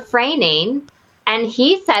 I'm refraining. And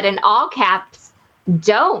he said in all caps,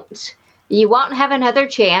 don't. You won't have another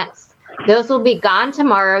chance. Those will be gone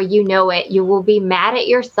tomorrow. You know it. You will be mad at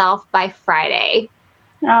yourself by Friday.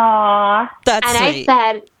 Aww. That's And sweet.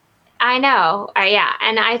 I said, I know. Yeah.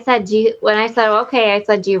 And I said, when I said, okay, I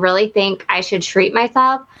said, do you really think I should treat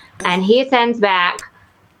myself? And he sends back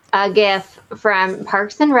a gif from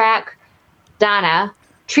Parks and Rec, Donna,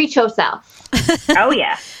 treat yourself. Oh,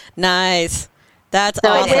 yeah. Nice. That's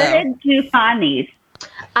So awesome. Where did you find these?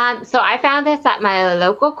 So I found this at my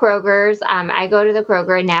local Kroger's. I go to the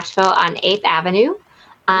Kroger in Nashville on 8th Avenue.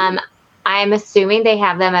 I'm assuming they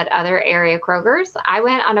have them at other area Kroger's. I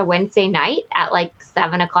went on a Wednesday night at like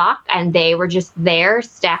 7 o'clock and they were just there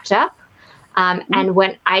stacked up. And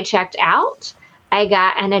when I checked out, I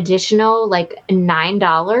got an additional like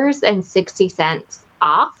 $9.60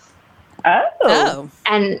 off. Oh.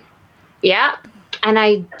 And yeah, and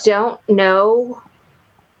I don't know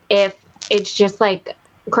if it's just like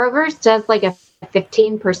Kroger's does like a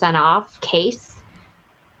 15% off case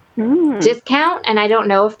discount. And I don't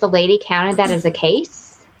know if the lady counted that as a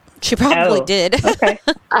case. She probably Oh. did. Okay.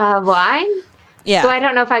 Wine. Yeah. So I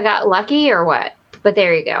don't know if I got lucky or what, but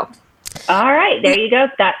there you go. All right. There you go.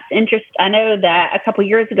 That's interesting. I know that a couple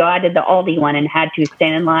years ago I did the Aldi one and had to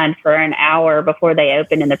stand in line for an hour before they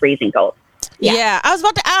opened in the freezing cold. Yeah. I was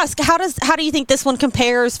about to ask, how do you think this one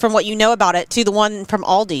compares from what you know about it to the one from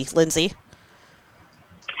Aldi, Lindsay?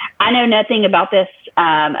 I know nothing about this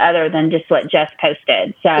other than just what Jess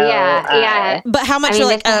posted. So Yeah. But how much I mean,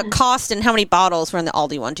 like this one- cost and how many bottles were in the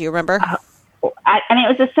Aldi one? Do you remember? I mean, it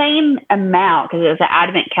was the same amount because it was an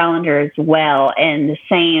advent calendar as well, and the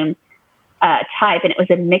same type, and it was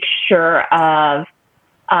a mixture of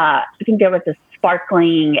I think there was a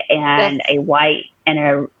sparkling and a white and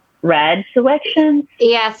a red selection.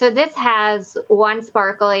 Yeah. So this has 1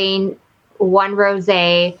 sparkling, 1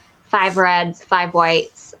 rosé, 5 reds, 5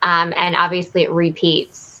 whites, and obviously it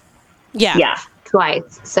repeats Yeah.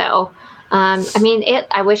 twice. So, I mean,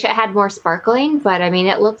 I wish it had more sparkling, but I mean,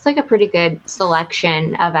 it looks like a pretty good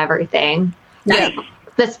selection of everything. Nice.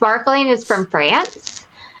 The sparkling is from France,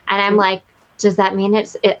 and I'm like, does that mean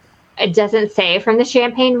it doesn't say from the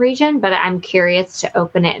Champagne region, but I'm curious to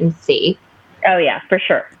open it and see. Oh, yeah, for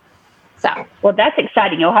sure. So, Well, that's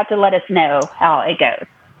exciting. You'll have to let us know how it goes.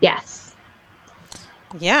 yes.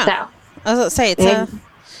 Yeah. So, I was going to say, it's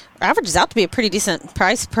averages out to be a pretty decent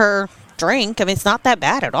price per drink. I mean, it's not that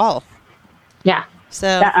bad at all. yeah. So,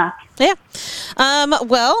 Uh-uh. yeah.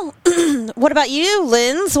 Well, what about you,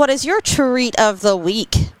 Linz? What is your treat of the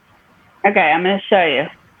week? Okay, I'm going to show you.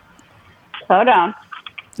 Hold on.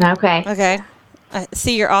 Okay. Okay. I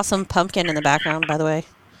see your awesome pumpkin in the background, by the way.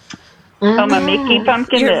 Oh, my Mickey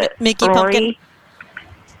pumpkin. Your the Mickey Rory. pumpkin.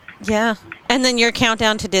 Yeah. And then your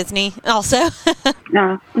countdown to Disney also.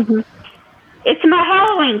 No. Mm-hmm. It's my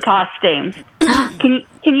Halloween costume. Can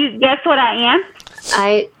you guess what I am?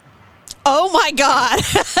 Oh my God!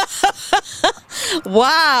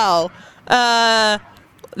 Wow,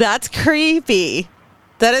 that's creepy.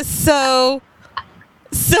 That is so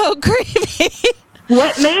creepy.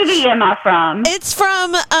 What movie am I from? It's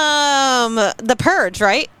from The Purge,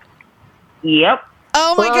 right? Yep.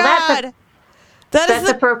 Oh my God, that's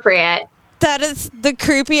appropriate. That is the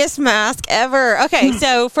creepiest mask ever. Okay,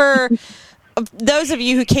 so for those of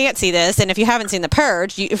you who can't see this, and if you haven't seen The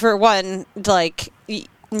Purge, for one, like,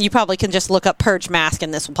 you probably can just look up Purge mask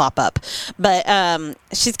and this will pop up. But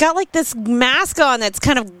she's got like this mask on that's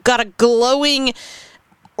kind of got a glowing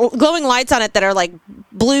lights on it that are like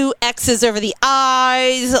blue X's over the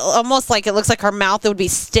eyes, almost like it looks like her mouth would be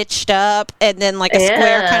stitched up, and then like a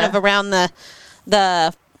square kind of around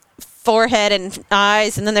the forehead and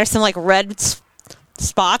eyes, and then there's some like red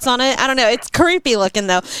spots on it. I don't know. It's creepy looking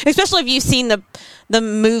though, especially if you've seen the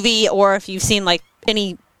movie or if you've seen like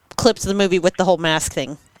any clips of the movie with the whole mask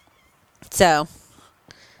thing. So,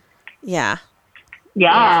 yeah.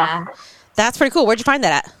 That's pretty cool. Where'd you find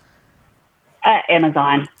that at?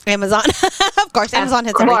 Amazon. Of course, Amazon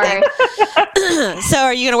hits everything. So,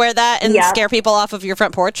 are you going to wear that and scare people off of your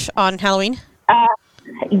front porch on Halloween?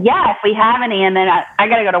 Yeah, if we have any, and then I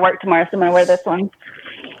got to go to work tomorrow, so I'm going to wear this one.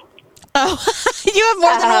 Oh, you have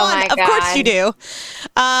more than one. Of God. Course you do.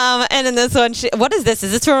 And then this one, what is this?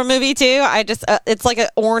 Is this from a movie too? It's like an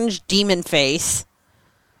orange demon face.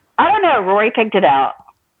 I don't know. Rory picked it out.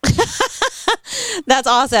 That's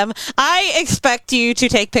awesome. I expect you to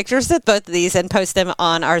take pictures of both of these and post them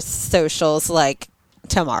on our socials like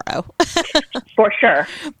tomorrow. For sure.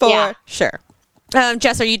 For sure.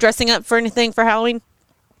 Jess, are you dressing up for anything for Halloween?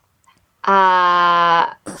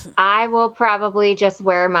 I will probably just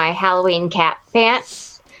wear my Halloween cat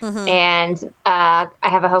pants, and I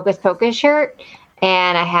have a Hocus Pocus shirt,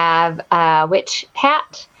 and I have a witch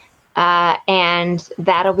hat, and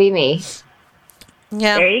that'll be me.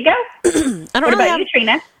 Yeah. There you go. What about you,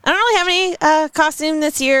 Trina? I don't really have any costume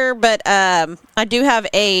this year, but I do have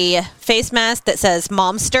a face mask that says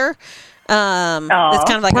Momster. It's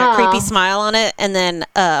kind of like a creepy smile on it, and then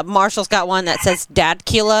Marshall's got one that says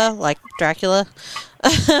Dadcula, like Dracula.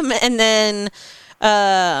 And then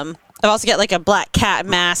I've also got like a black cat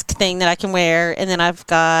mask thing that I can wear, and then I've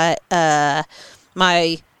got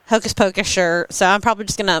my Hocus Pocus shirt. So I'm probably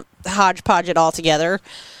just gonna hodgepodge it all together.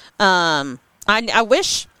 I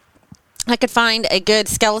wish I could find a good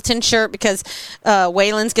skeleton shirt because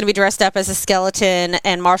Waylon's going to be dressed up as a skeleton,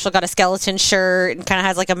 and Marshall got a skeleton shirt and kind of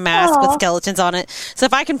has like a mask with skeletons on it. So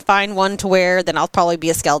if I can find one to wear, then I'll probably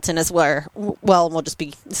be a skeleton as well. Well, we'll just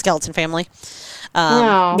be the skeleton family.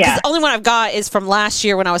 The only one I've got is from last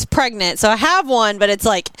year when I was pregnant. So I have one, but it's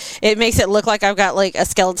like, it makes it look like I've got like a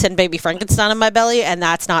skeleton baby Frankenstein in my belly, and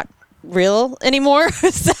that's not real anymore.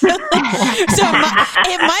 So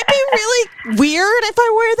it might be really weird if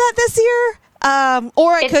I wear that this year.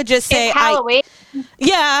 Or I could just say Halloween.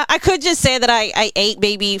 I could just say that I ate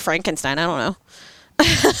baby Frankenstein. I don't know.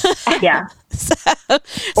 Yeah. So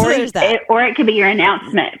there's that. Or it could be your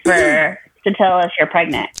announcement to tell us you're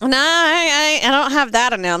pregnant. No, I don't have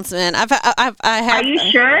that announcement. I have. Are you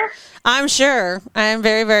sure? I'm sure. I am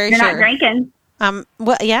very, very sure. You're not drinking?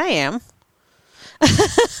 Well, yeah, I am.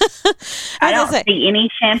 I don't see any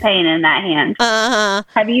champagne in that hand.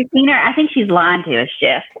 Have you seen her? I think she's lying to us,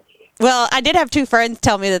 Jess. Well, I did have two friends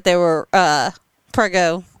tell me that they were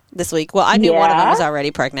preggo this week. Well, I knew one of them was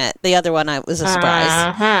already pregnant. The other one was a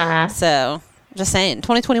surprise. So, just saying,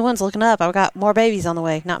 2021's looking up. I've got more babies on the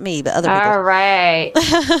way. Not me, but other people. All right.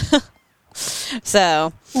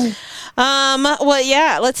 So, well,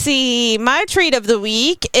 yeah, let's see. My treat of the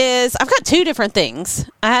week is I've got two different things.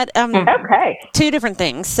 I had two different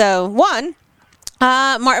things. So, one,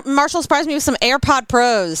 Marshall surprised me with some AirPod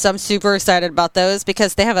Pros. So I'm super excited about those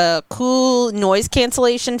because they have a cool noise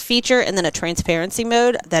cancellation feature and then a transparency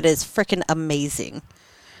mode that is freaking amazing.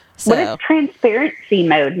 So, what does transparency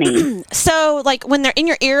mode mean? So, like, when they're in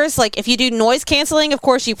your ears, like, if you do noise canceling, of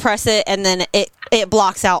course, you press it, and then it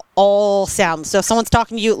blocks out all sounds. So, if someone's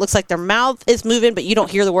talking to you, it looks like their mouth is moving, but you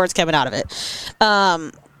don't hear the words coming out of it.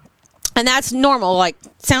 And that's normal, like,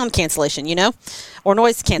 sound cancellation, you know? Or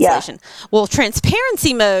noise cancellation. Yeah. Well,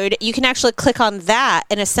 transparency mode, you can actually click on that,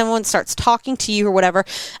 and if someone starts talking to you or whatever,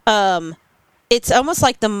 it's almost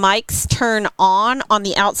like the mics turn on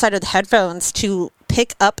the outside of the headphones to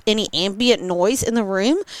pick up any ambient noise in the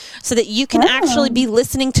room so that you can actually be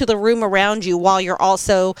listening to the room around you while you're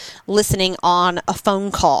also listening on a phone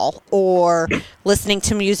call or listening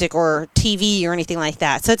to music or TV or anything like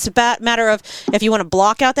that. So it's a matter of if you want to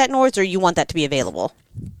block out that noise or you want that to be available.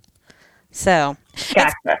 So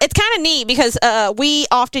Gotcha. it's kind of neat because we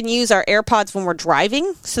often use our AirPods when we're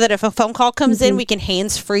driving so that if a phone call comes in, we can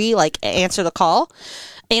hands-free, like, answer the call.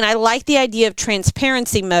 And I like the idea of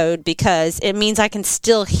transparency mode because it means I can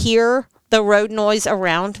still hear the road noise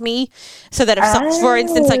around me so that if for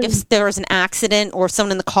instance, like if there was an accident or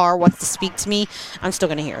someone in the car wants to speak to me, I'm still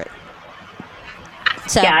going to hear it.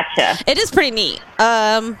 So Gotcha. it is pretty neat.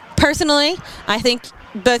 Personally, I think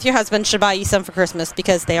both your husbands should buy you some for Christmas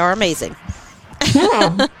because they are amazing.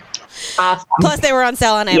 Awesome. Plus, they were on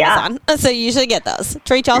sale on Amazon, so you should get those.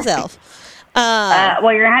 Treat yourself.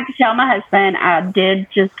 Well, you're going to have to tell my husband I did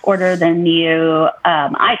just order the new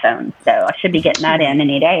iPhone, so I should be getting that in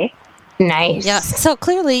any day. Nice. Yes. So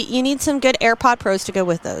clearly, you need some good AirPod Pros to go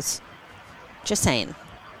with those. Just saying.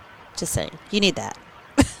 You need that.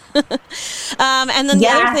 And then the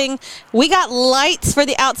other thing, we got lights for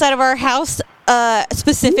the outside of our house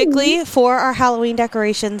specifically for our Halloween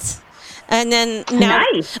decorations. And then now,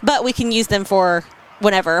 but we can use them for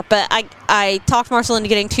whenever. But I talked Marshall into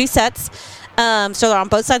getting 2 sets. So they're on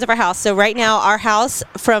both sides of our house. So right now, our house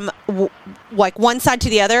from like one side to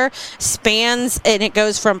the other spans, and it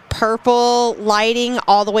goes from purple lighting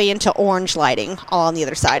all the way into orange lighting all on the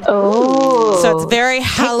other side. Oh. So it's very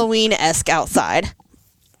Halloween-esque outside.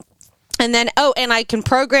 And then, and I can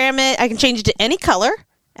program it. I can change it to any color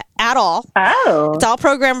at all. Oh. It's all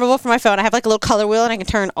programmable for my phone. I have like a little color wheel, and I can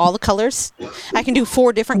turn all the colors. I can do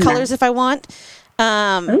 4 different colors if I want.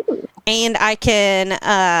 And I can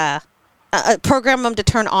program them to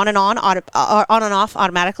turn on and off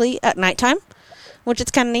automatically at nighttime, which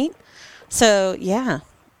is kind of neat. So, yeah,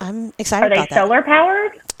 I'm excited about that. Are they solar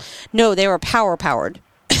powered? No, they were power powered.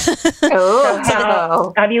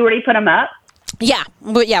 Oh. Have you already put them up? Yeah,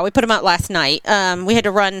 we put them out last night. We had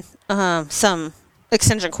to run some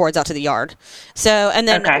extension cords out to the yard. So, and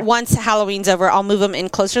then once Halloween's over, I'll move them in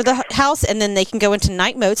closer to the house, and then they can go into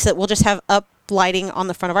night mode so that we'll just have up lighting on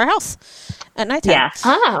the front of our house at nighttime. Yeah.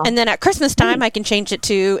 Oh. And then at Christmas time, I can change it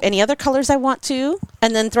to any other colors I want to.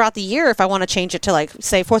 And then throughout the year, if I want to change it to, like,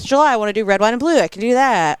 say, 4th of July, I want to do red, white, and blue, I can do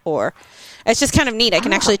that. Or it's just kind of neat. I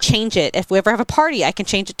can actually change it. If we ever have a party, I can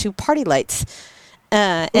change it to party lights.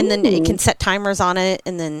 And then it can set timers on it.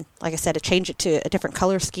 And then, like I said, to change it to a different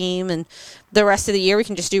color scheme. And the rest of the year, we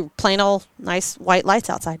can just do plain old nice white lights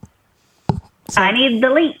outside. So, I need the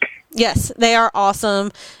link. Yes, they are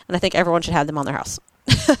awesome. And I think everyone should have them on their house.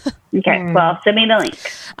 Okay, well, send me the link.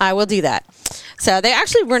 I will do that. So they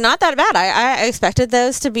actually were not that bad. I expected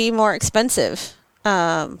those to be more expensive.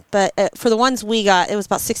 But for the ones we got, it was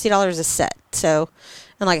about $60 a set. So,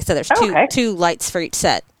 and like I said, there's two lights for each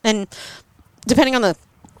set. And depending on the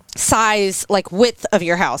size, like width of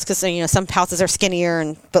your house, because some houses are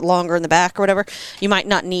skinnier but longer in the back or whatever, you might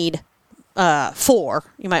not need 4.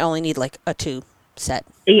 You might only need like a 2 set.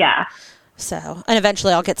 Yeah. So, and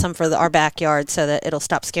eventually I'll get some for our backyard so that it'll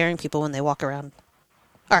stop scaring people when they walk around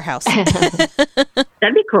our house.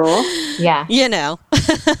 That'd be cool. Yeah. Yeah.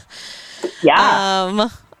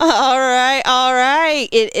 All right.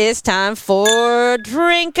 It is time for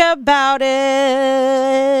Drink About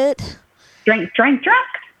It. Drink.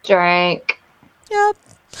 Yep.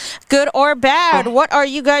 Good or bad, what are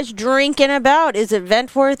you guys drinking about? Is it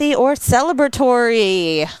vent-worthy or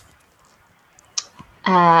celebratory?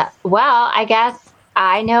 Well, I guess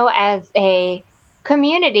I know as a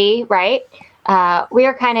community, right, we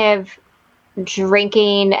are kind of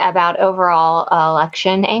drinking about overall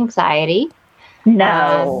election anxiety.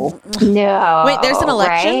 No. No. Wait, there's an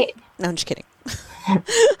election? Right? No, I'm just kidding.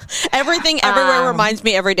 Everything everywhere reminds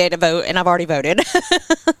me every day to vote, and I've already voted.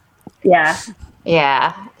 Yeah.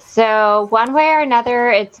 Yeah. So one way or another,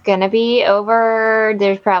 it's going to be over.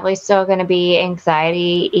 There's probably still going to be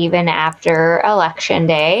anxiety even after Election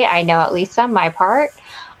Day. I know, at least on my part.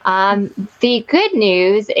 The good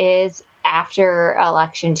news is after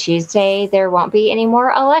Election Tuesday, there won't be any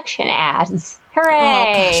more election ads.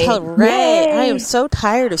 Hooray! Oh, gosh, hooray. I am so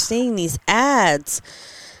tired of seeing these ads.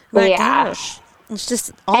 My gosh. It's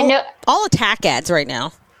just all attack ads right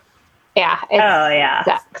now. Yeah. It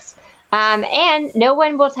sucks. And no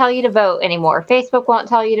one will tell you to vote anymore. Facebook won't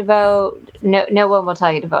tell you to vote. No one will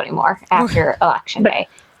tell you to vote anymore after Election Day.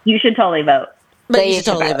 You should totally vote. But you should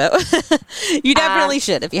totally vote. You definitely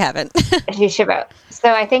should if you haven't. You should vote.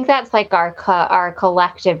 So I think that's like our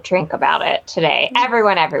collective drink about it today.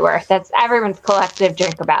 Everyone everywhere. That's everyone's collective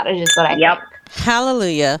drink about it is what I think.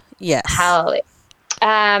 Hallelujah. Yes. Hallelujah.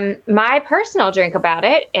 My personal drink about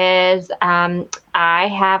it is I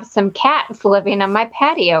have some cats living on my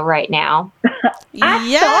patio right now.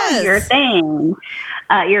 I saw your thing,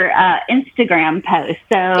 your Instagram post.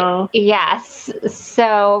 So yes.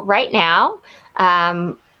 So right now,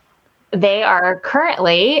 they are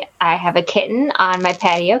currently, I have a kitten on my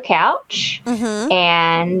patio couch,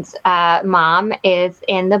 and Mom is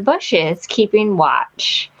in the bushes keeping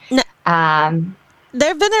watch. No,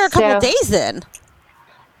 they've been there a couple of days then.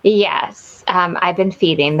 Yes. I've been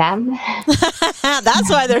feeding them. That's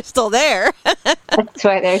why they're still there. That's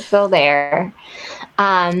why they're still there.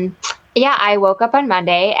 Yeah, I woke up on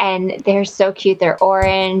Monday and they're so cute. They're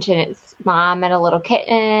orange and it's Mom and a little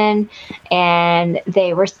kitten, and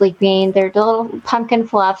they were sleeping. They're the little pumpkin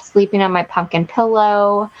fluff sleeping on my pumpkin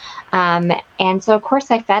pillow. And so of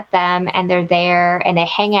course I fed them, and they're there and they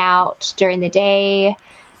hang out during the day,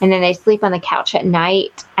 and then they sleep on the couch at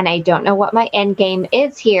night. And I don't know what my end game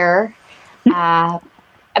is here. I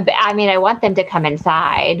mean, I want them to come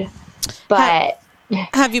inside, but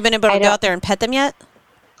have you been able to go out there and pet them yet?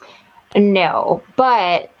 No,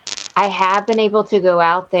 but I have been able to go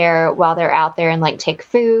out there while they're out there and like take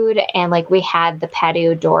food. And like we had the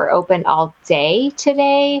patio door open all day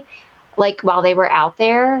today, like while they were out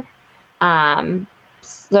there.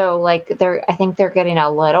 So like I think they're getting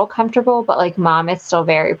a little comfortable, but like Mom is still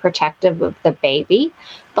very protective of the baby.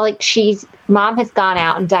 But like Mom has gone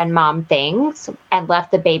out and done Mom things and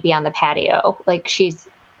left the baby on the patio. Like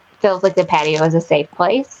feels like the patio is a safe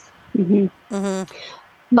place.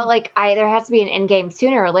 But like there has to be an end game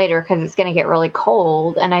sooner or later because it's going to get really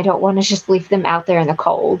cold, and I don't want to just leave them out there in the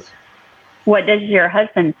cold. What does your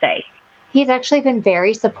husband say? He's actually been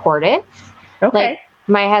very supportive. Okay. Like,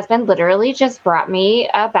 my husband literally just brought me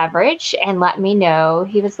a beverage and let me know.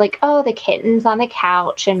 He was like, oh, the kitten's on the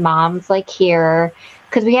couch and Mom's like here.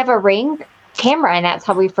 Because we have a Ring camera, and that's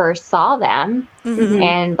how we first saw them.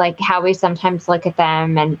 And like how we sometimes look at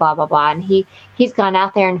them and blah, blah, blah. And he's gone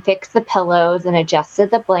out there and fixed the pillows and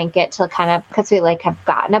adjusted the blanket to kind of, because we like have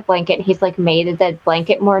gotten a blanket, and he's like made the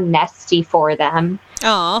blanket more nesty for them.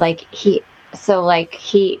 Oh. Like he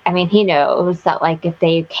knows that like if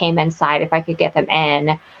they came inside, if I could get them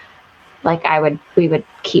in, like we would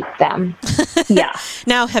keep them. Yeah.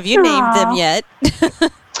 Now, have you named them yet?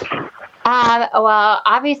 Well,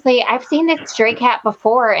 obviously I've seen this stray cat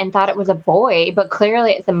before and thought it was a boy, but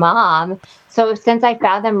clearly it's a mom. So since I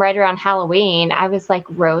found them right around Halloween, I was like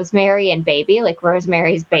Rosemary and Baby, like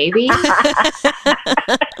Rosemary's Baby. Nice.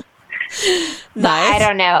 I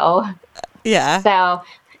don't know. Yeah. So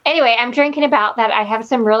anyway, I'm drinking about that. I have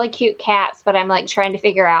some really cute cats, but I'm like trying to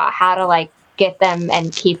figure out how to like get them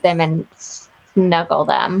and keep them and snuggle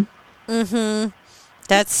them.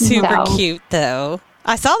 That's super cute though.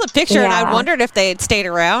 I saw the picture and I wondered if they had stayed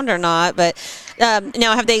around or not, but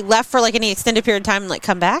now have they left for like any extended period of time and like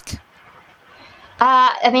come back?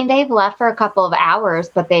 I mean, they've left for a couple of hours,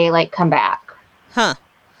 but they like come back. Huh.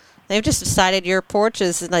 They've just decided your porch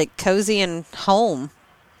is like cozy and home.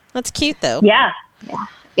 That's cute though. Yeah.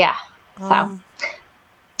 Yeah. So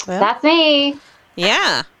that's me.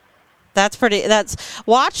 Yeah.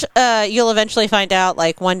 Watch, you'll eventually find out,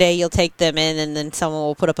 like, one day you'll take them in and then someone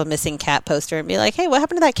will put up a missing cat poster and be like, hey, what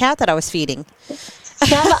happened to that cat that I was feeding?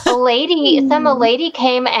 Some lady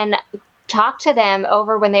came and talked to them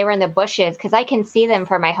over when they were in the bushes, because I can see them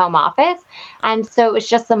from my home office. And so it was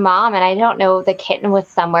just the mom, and I don't know, the kitten was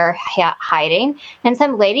somewhere hiding. And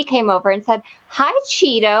some lady came over and said, hi,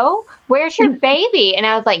 Cheeto, where's your baby? And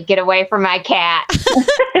I was like, get away from my cat.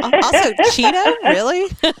 Also, Cheeto? Really?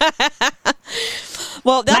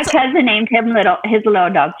 Well, my cousin named him his little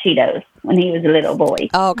dog Cheetos when he was a little boy.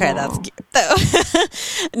 Oh, okay, that's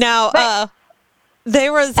cute. Now,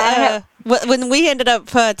 there was when we ended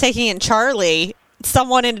up taking in Charlie,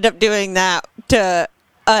 someone ended up doing that to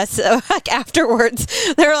us like afterwards.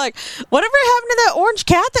 They were like, whatever happened to that orange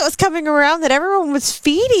cat that was coming around that everyone was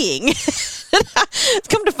feeding?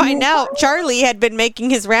 Come to find out, Charlie had been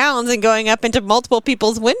making his rounds and going up into multiple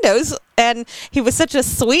people's windows, and he was such a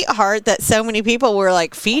sweetheart that so many people were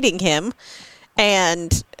like feeding him,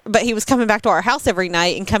 but he was coming back to our house every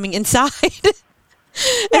night and coming inside.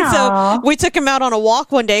 And so we took him out on a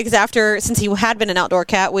walk one day because since he had been an outdoor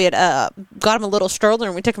cat, we had got him a little stroller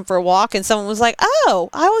and we took him for a walk, and someone was like, oh,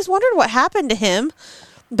 I always wondered what happened to him.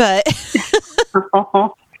 But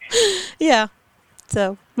yeah.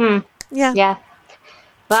 So yeah.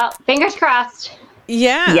 Well, fingers crossed.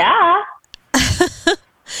 Yeah.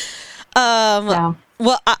 Well,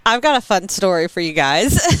 I've got a fun story for you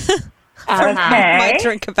guys. My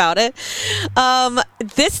drink about it.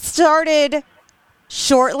 This started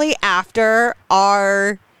shortly after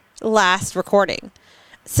our last recording.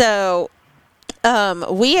 So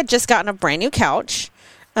we had just gotten a brand new couch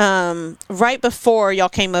right before y'all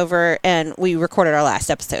came over and we recorded our last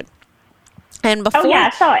episode. And before,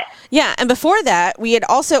 I saw it. Yeah, and before that, we had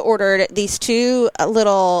also ordered these two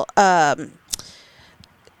little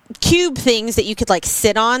cube things that you could like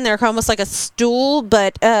sit on. They're almost like a stool,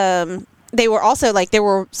 but they were also like, they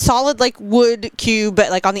were solid like wood cube, but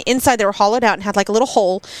like on the inside they were hollowed out and had like a little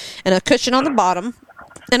hole and a cushion on the bottom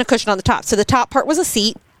and a cushion on the top. So the top part was a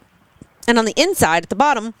seat, and on the inside at the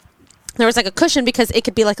bottom there was like a cushion because it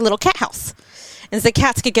could be like a little cat house, and the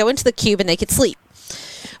cats could go into the cube and they could sleep.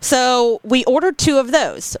 So we ordered 2 of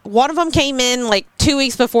those. One of them came in like 2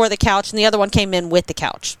 weeks before the couch, and the other one came in with the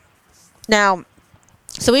couch. Now,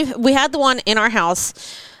 so we had the one in our house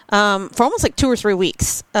for almost like 2 or 3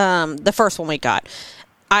 weeks. The first one we got,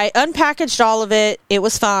 I unpackaged all of it. It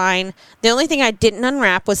was fine. The only thing I didn't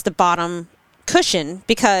unwrap was the bottom cushion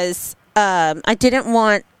because I didn't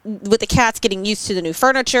want, with the cats getting used to the new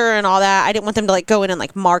furniture and all that, I didn't want them to like go in and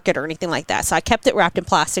like mark it or anything like that. So I kept it wrapped in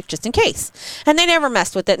plastic just in case. And they never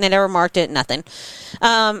messed with it, and they never marked it, nothing.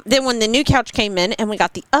 Then when the new couch came in and we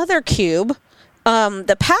got the other cube,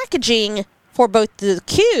 the packaging for both the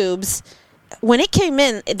cubes, when it came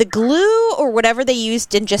in, the glue or whatever they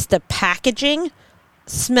used in just the packaging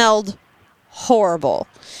smelled horrible.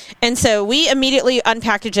 And so we immediately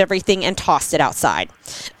unpackaged everything and tossed it outside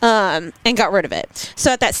and got rid of it.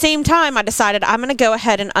 So at that same time, I decided I'm going to go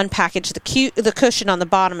ahead and unpackage the cushion on the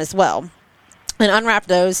bottom as well and unwrap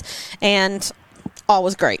those, and all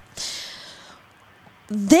was great.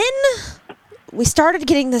 Then we started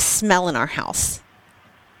getting this smell in our house.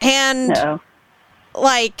 And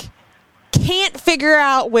like, can't figure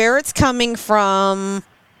out where it's coming from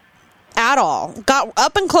at all. Got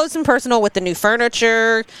up and close and personal with the new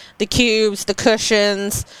furniture, the cubes, the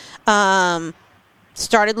cushions.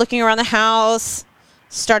 Started looking around the house.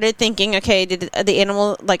 Started thinking, okay, did the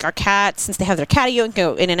animal, like our cats, since they have their catio and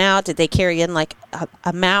go in and out, did they carry in like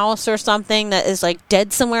a mouse or something that is like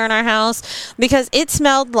dead somewhere in our house? Because it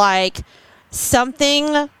smelled like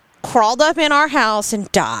something crawled up in our house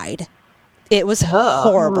and died. It was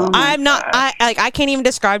horrible. I can't even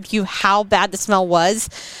describe to you how bad the smell was,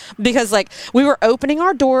 because like we were opening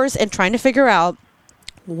our doors and trying to figure out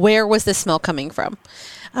where was the smell coming from.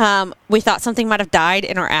 We thought something might have died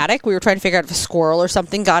in our attic. We were trying to figure out if a squirrel or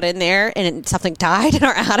something got in there and something died in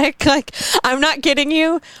our attic. Like, I'm not kidding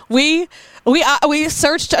you. We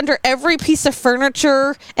searched under every piece of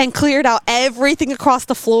furniture and cleared out everything across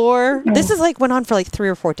the floor. This is like went on for like 3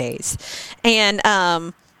 or 4 days, and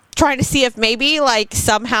trying to see if maybe like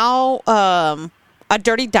somehow a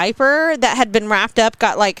dirty diaper that had been wrapped up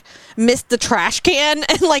got like missed the trash can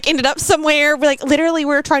and like ended up somewhere. Like literally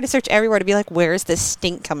we were trying to search everywhere to be like, where is this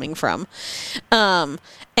stink coming from? And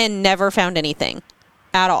never found anything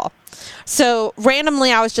at all. So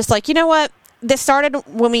randomly I was just like, you know what? This started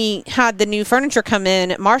when we had the new furniture come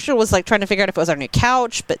in. Marshall was like trying to figure out if it was our new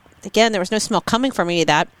couch, but again, there was no smell coming from any of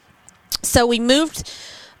that. So we moved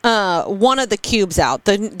one of the cubes out,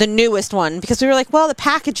 the newest one, because we were like, well, the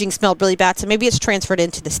packaging smelled really bad, so maybe it's transferred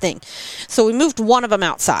into this thing. So we moved one of them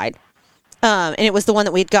outside, and it was the one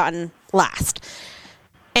that we had gotten last.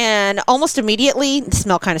 And almost immediately, the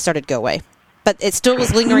smell kind of started to go away, but it still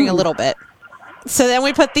was lingering a little bit. So then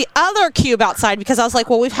we put the other cube outside because I was like,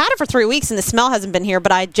 well, we've had it for 3 weeks and the smell hasn't been here,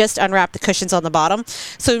 but I just unwrapped the cushions on the bottom.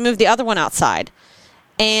 So we moved the other one outside,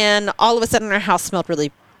 and all of a sudden our house smelled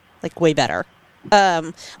really, like, way better.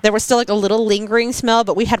 There was still like a little lingering smell,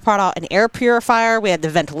 but we had brought out an air purifier. We had the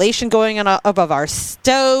ventilation going on above our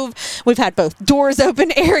stove. We've had both doors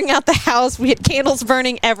open, airing out the house. We had candles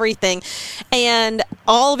burning, everything. And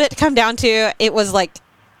all of it come down to, it was like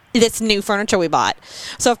this new furniture we bought.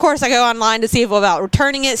 So of course I go online to see about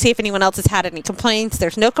returning it, see if anyone else has had any complaints.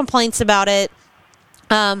 There's no complaints about it.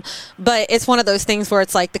 But it's one of those things where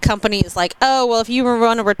it's like the company is like, oh, well, if you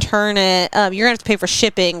want to return it, you're going to have to pay for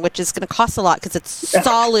shipping, which is going to cost a lot because it's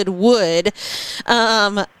solid wood.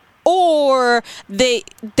 Or they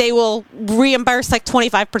will reimburse like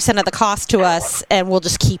 25% of the cost to us and we'll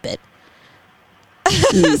just keep it.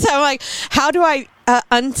 So I'm like, how do I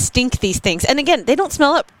unstink these things? And again, they don't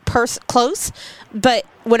smell up close, but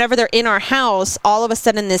whenever they're in our house, all of a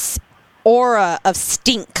sudden this aura of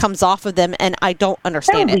stink comes off of them, and I don't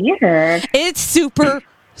understand it. Weird. It's super,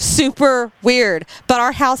 super weird. But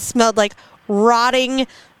our house smelled like rotting,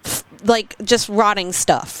 like just rotting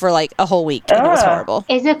stuff for like a whole week, and it was horrible.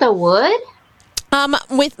 Is it the wood?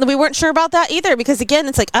 We weren't sure about that either because again,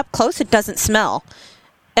 it's like up close, it doesn't smell,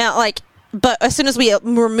 and but as soon as we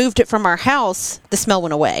removed it from our house, the smell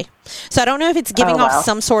went away. So I don't know if it's giving off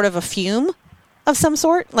some sort of a fume of some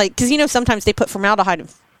sort, like because sometimes they put formaldehyde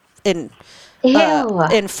in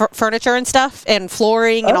furniture and stuff and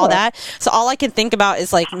flooring and all that. So all I can think about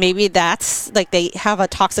is like maybe that's like they have a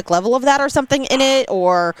toxic level of that or something in it,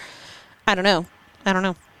 or I don't know.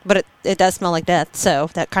 But it does smell like death, so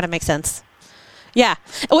that kind of makes sense. Yeah.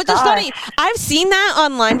 Which is funny. I've seen that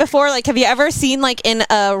online before. Like, have you ever seen, like, in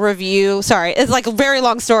a review? Sorry, it's like a very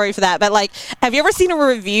long story for that. But, like, have you ever seen a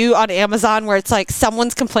review on Amazon where it's like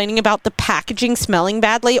someone's complaining about the packaging smelling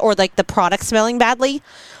badly or, like, the product smelling badly?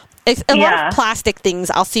 It's a lot of plastic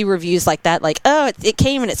things. I'll see reviews like that. Like, oh, it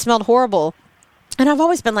came and it smelled horrible. And I've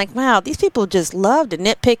always been like, wow, these people just love to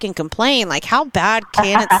nitpick and complain. Like, how bad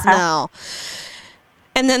can it smell?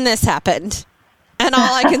 And then this happened. And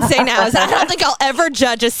all I can say now is I don't think I'll ever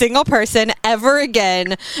judge a single person ever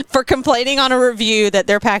again for complaining on a review that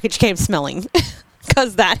their package came smelling.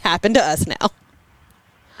 Because that happened to us now.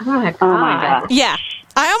 Oh, my God. Yeah.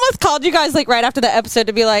 I almost called you guys, like, right after the episode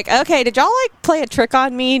to be like, okay, did y'all, like, play a trick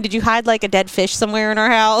on me? Did you hide, like, a dead fish somewhere in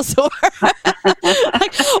our house? Or,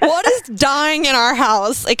 like, what is dying in our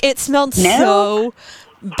house? Like, it smelled so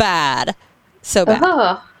bad. So bad.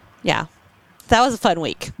 Oh. Yeah. That was a fun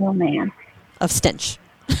week. Oh, man. Of stench.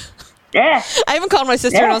 Yeah. I even called my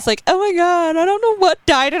sister and I was like, oh my God, I don't know what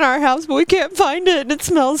died in our house, but we can't find it and it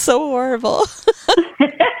smells so horrible.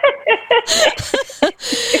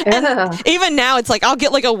 And even now it's like I'll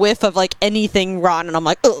get like a whiff of like anything rotten and I'm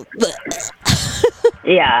like, oh.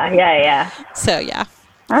 Yeah. So yeah.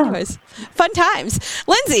 Anyways, fun times.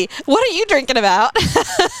 Lindsay, what are you drinking about?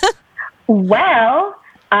 Well,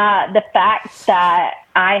 the fact that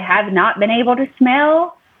I have not been able to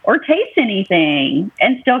smell or taste anything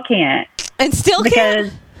and still can't. And still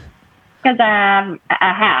can't? Because I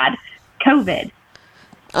had COVID.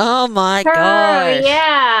 Oh my gosh.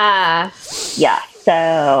 Yeah. Yeah.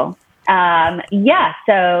 So,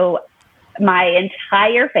 so my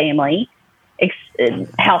entire family,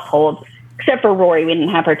 household, except for Rory, we didn't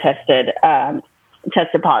have her tested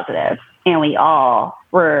positive, and we all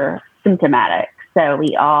were symptomatic. So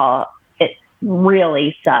it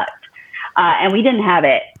really sucked. And we didn't have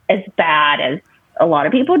it as bad as a lot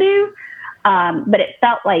of people do. But it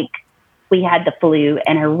felt like we had the flu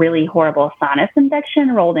and a really horrible sinus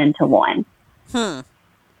infection rolled into one.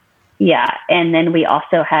 Yeah. And then we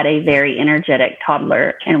also had a very energetic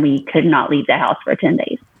toddler and we could not leave the house for 10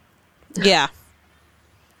 days. Yeah.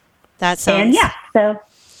 That sounds... And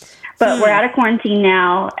but we're out of quarantine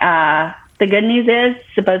now. The good news is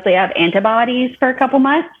supposedly I have antibodies for a couple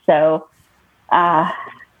months. So,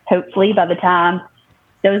 hopefully by the time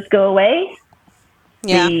those go away,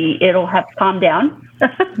 it'll have calmed down,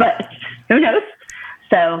 but who knows?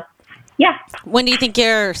 So, yeah. When do you think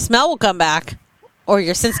your smell will come back or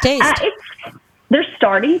your sense taste? They're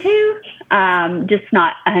starting to, just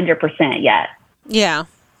not 100% yet. Yeah.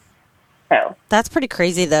 So that's pretty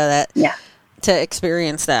crazy though to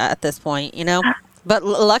experience that at this point, you know, but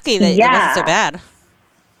lucky that it wasn't so bad.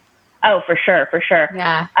 Oh, for sure.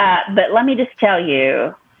 Yeah. But let me just tell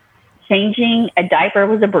you, changing a diaper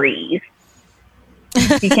was a breeze.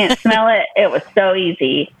 You can't smell it. It was so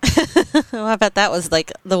easy. Well, I bet that was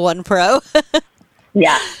like the one pro.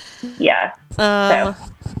 Yeah. Wow.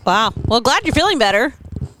 Well, glad you're feeling better.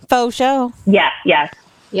 Faux show. Yeah. Yep.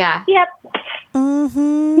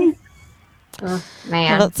 Mm-hmm. Oh,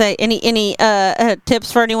 man. Let's say any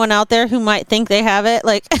tips for anyone out there who might think they have it?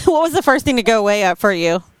 Like, what was the first thing to go away for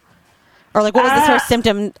you? Or like, what was the first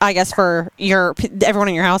symptom, I guess, for everyone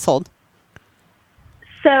in your household?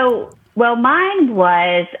 So, well, mine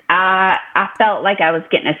was I felt like I was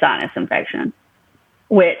getting a sinus infection,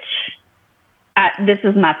 which this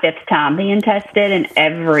is my 5th time being tested, and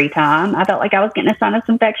every time I felt like I was getting a sinus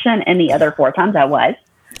infection, and the other 4 times I was.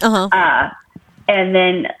 And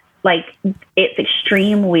then, like, it's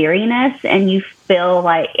extreme weariness, and you feel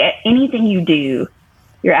like anything you do,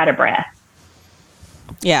 you're out of breath.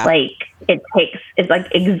 Yeah. Like, it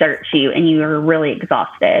exerts you, and you are really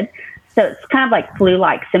exhausted. So it's kind of like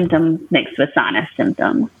flu-like symptoms mixed with sinus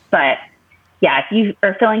symptoms. But, yeah, if you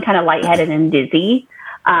are feeling kind of lightheaded and dizzy,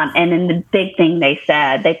 and then the big thing they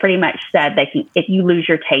pretty much said if you lose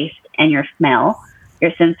your taste and your smell,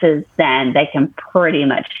 your senses, then they can pretty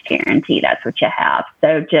much guarantee that's what you have.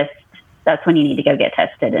 So that's when you need to go get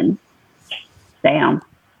tested and stay home.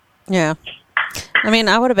 Yeah. I mean,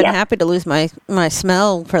 I would have been happy to lose my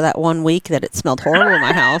smell for that 1 week that it smelled horrible in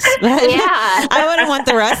my house. I wouldn't want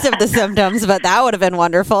the rest of the symptoms, but that would have been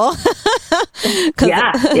wonderful.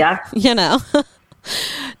 Yeah. You know.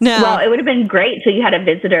 No. Well, it would have been great till you had a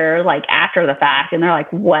visitor like after the fact, and they're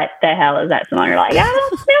like, "What the hell is that smell?" You're like, "I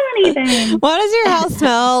don't smell anything." Why does your house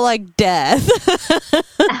smell like death?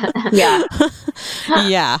 Yeah.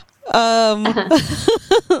 Yeah.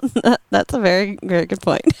 That's a very, very good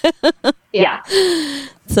point. Yeah.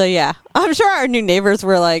 So yeah, I'm sure our new neighbors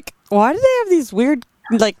were like, "Why do they have these weird,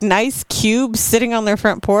 like, nice cubes sitting on their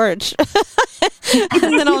front porch?" And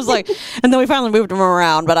then I was like, and then we finally moved them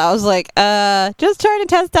around, but I was like, just trying to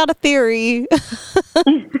test out a theory.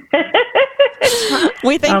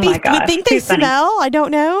 we think they smell. I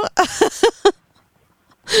don't know.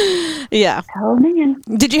 Yeah. Oh man.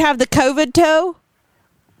 Did you have the COVID toe?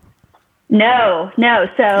 No.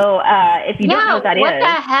 So if you don't know what that is, what the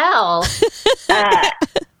hell?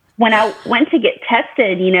 when I went to get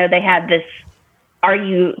tested, they had this, are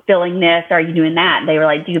you feeling this? Are you doing that? They were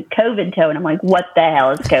like, do you have COVID toe? And I'm like, what the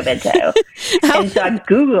hell is COVID toe? And so I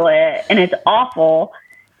Google it, and it's awful.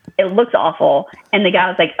 It looks awful. And the guy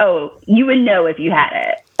was like, oh, you would know if you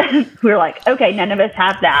had it. We were like, okay, none of us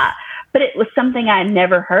have that. But it was something I had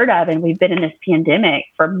never heard of, and we've been in this pandemic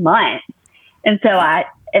for months. And so I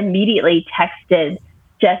immediately texted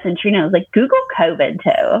Jess and Trina. I was like, Google COVID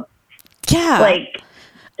toe. Yeah. Like,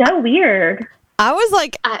 so weird. I was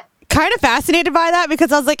like kind of fascinated by that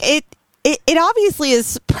because I was like, it obviously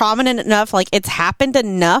is prominent enough, like it's happened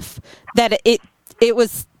enough that it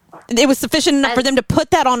was sufficient enough for them to put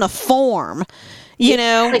that on a form,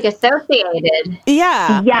 like associated.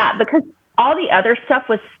 Yeah. Yeah, because all the other stuff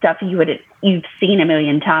was stuff you've seen a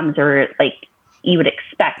million times, or like you would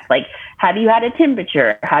expect. Like, have you had a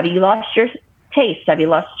temperature? Have you lost your taste? Have you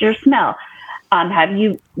lost your smell? Have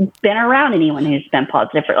you been around anyone who's been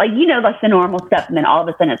positive for, like the normal stuff? And then all of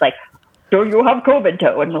a sudden it's like, do you have COVID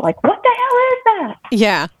toe? And we're like, what the hell is that?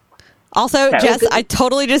 Yeah. Also, Jess, I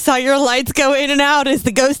totally just saw your lights go in and out. Is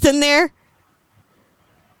the ghost in there?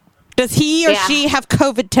 Does he or she have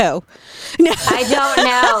COVID toe? No. I don't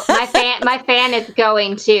know. My fan is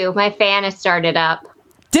going too. My fan has started up.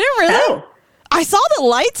 Did it really? Oh. I saw the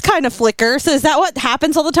lights kind of flicker. So is that what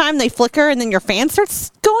happens all the time? They flicker and then your fan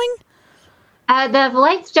starts going? The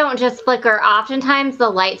lights don't just flicker. Oftentimes the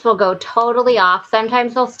lights will go totally off.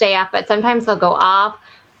 Sometimes they'll stay up, but sometimes they'll go off,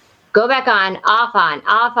 go back on, off on,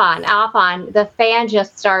 off on, off on. The fan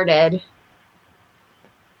just started.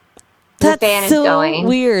 The fan is going.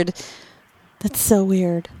 Weird. That's so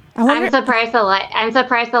weird. I'm surprised the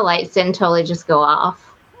lights didn't totally just go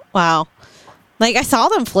off. Wow. Like I saw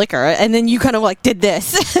them flicker and then you kind of like did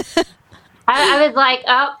this. I was like,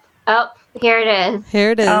 oh, here it is.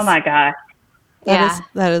 Here it is. Oh my gosh.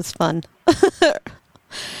 That is fun.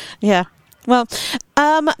 Yeah. Well,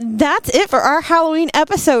 that's it for our Halloween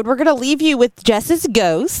episode. We're going to leave you with Jess's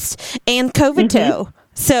ghost and COVID toe.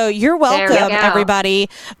 So you're welcome, everybody.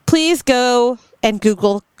 Please go and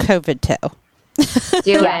Google COVID toe.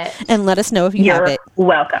 Do it. And let us know if you have it.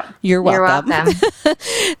 Welcome. You're welcome.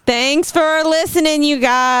 Thanks for listening, you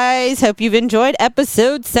guys. Hope you've enjoyed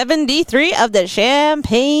episode 73 of the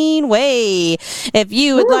Champagne Way. If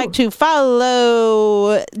you would like to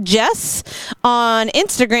follow Jess on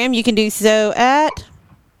Instagram, you can do so at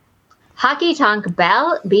Hockey Tonk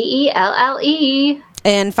Bell, Belle.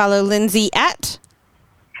 And follow Lindsey at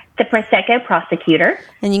The Prosecco Prosecutor.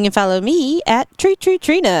 And you can follow me at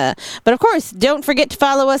Trina. But of course, don't forget to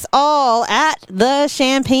follow us all at The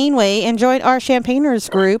Champagne Way and join our Champagners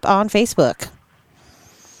group on Facebook.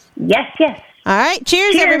 Yes. All right.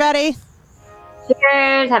 Cheers, everybody.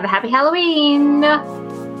 Cheers. Have a happy Halloween.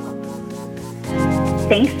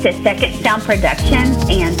 Thanks to Second Sound Productions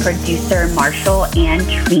and producer Marshall and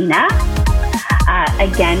Trina.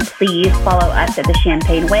 Again, please follow us at The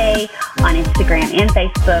Champagne Way on Instagram and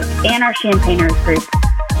Facebook, and our Champagners group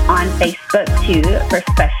on Facebook too for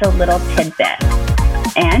special little tidbits.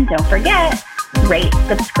 And don't forget, rate,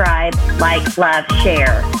 subscribe, like, love,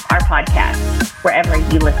 share our podcast wherever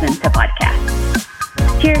you listen to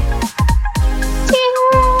podcasts. Cheers.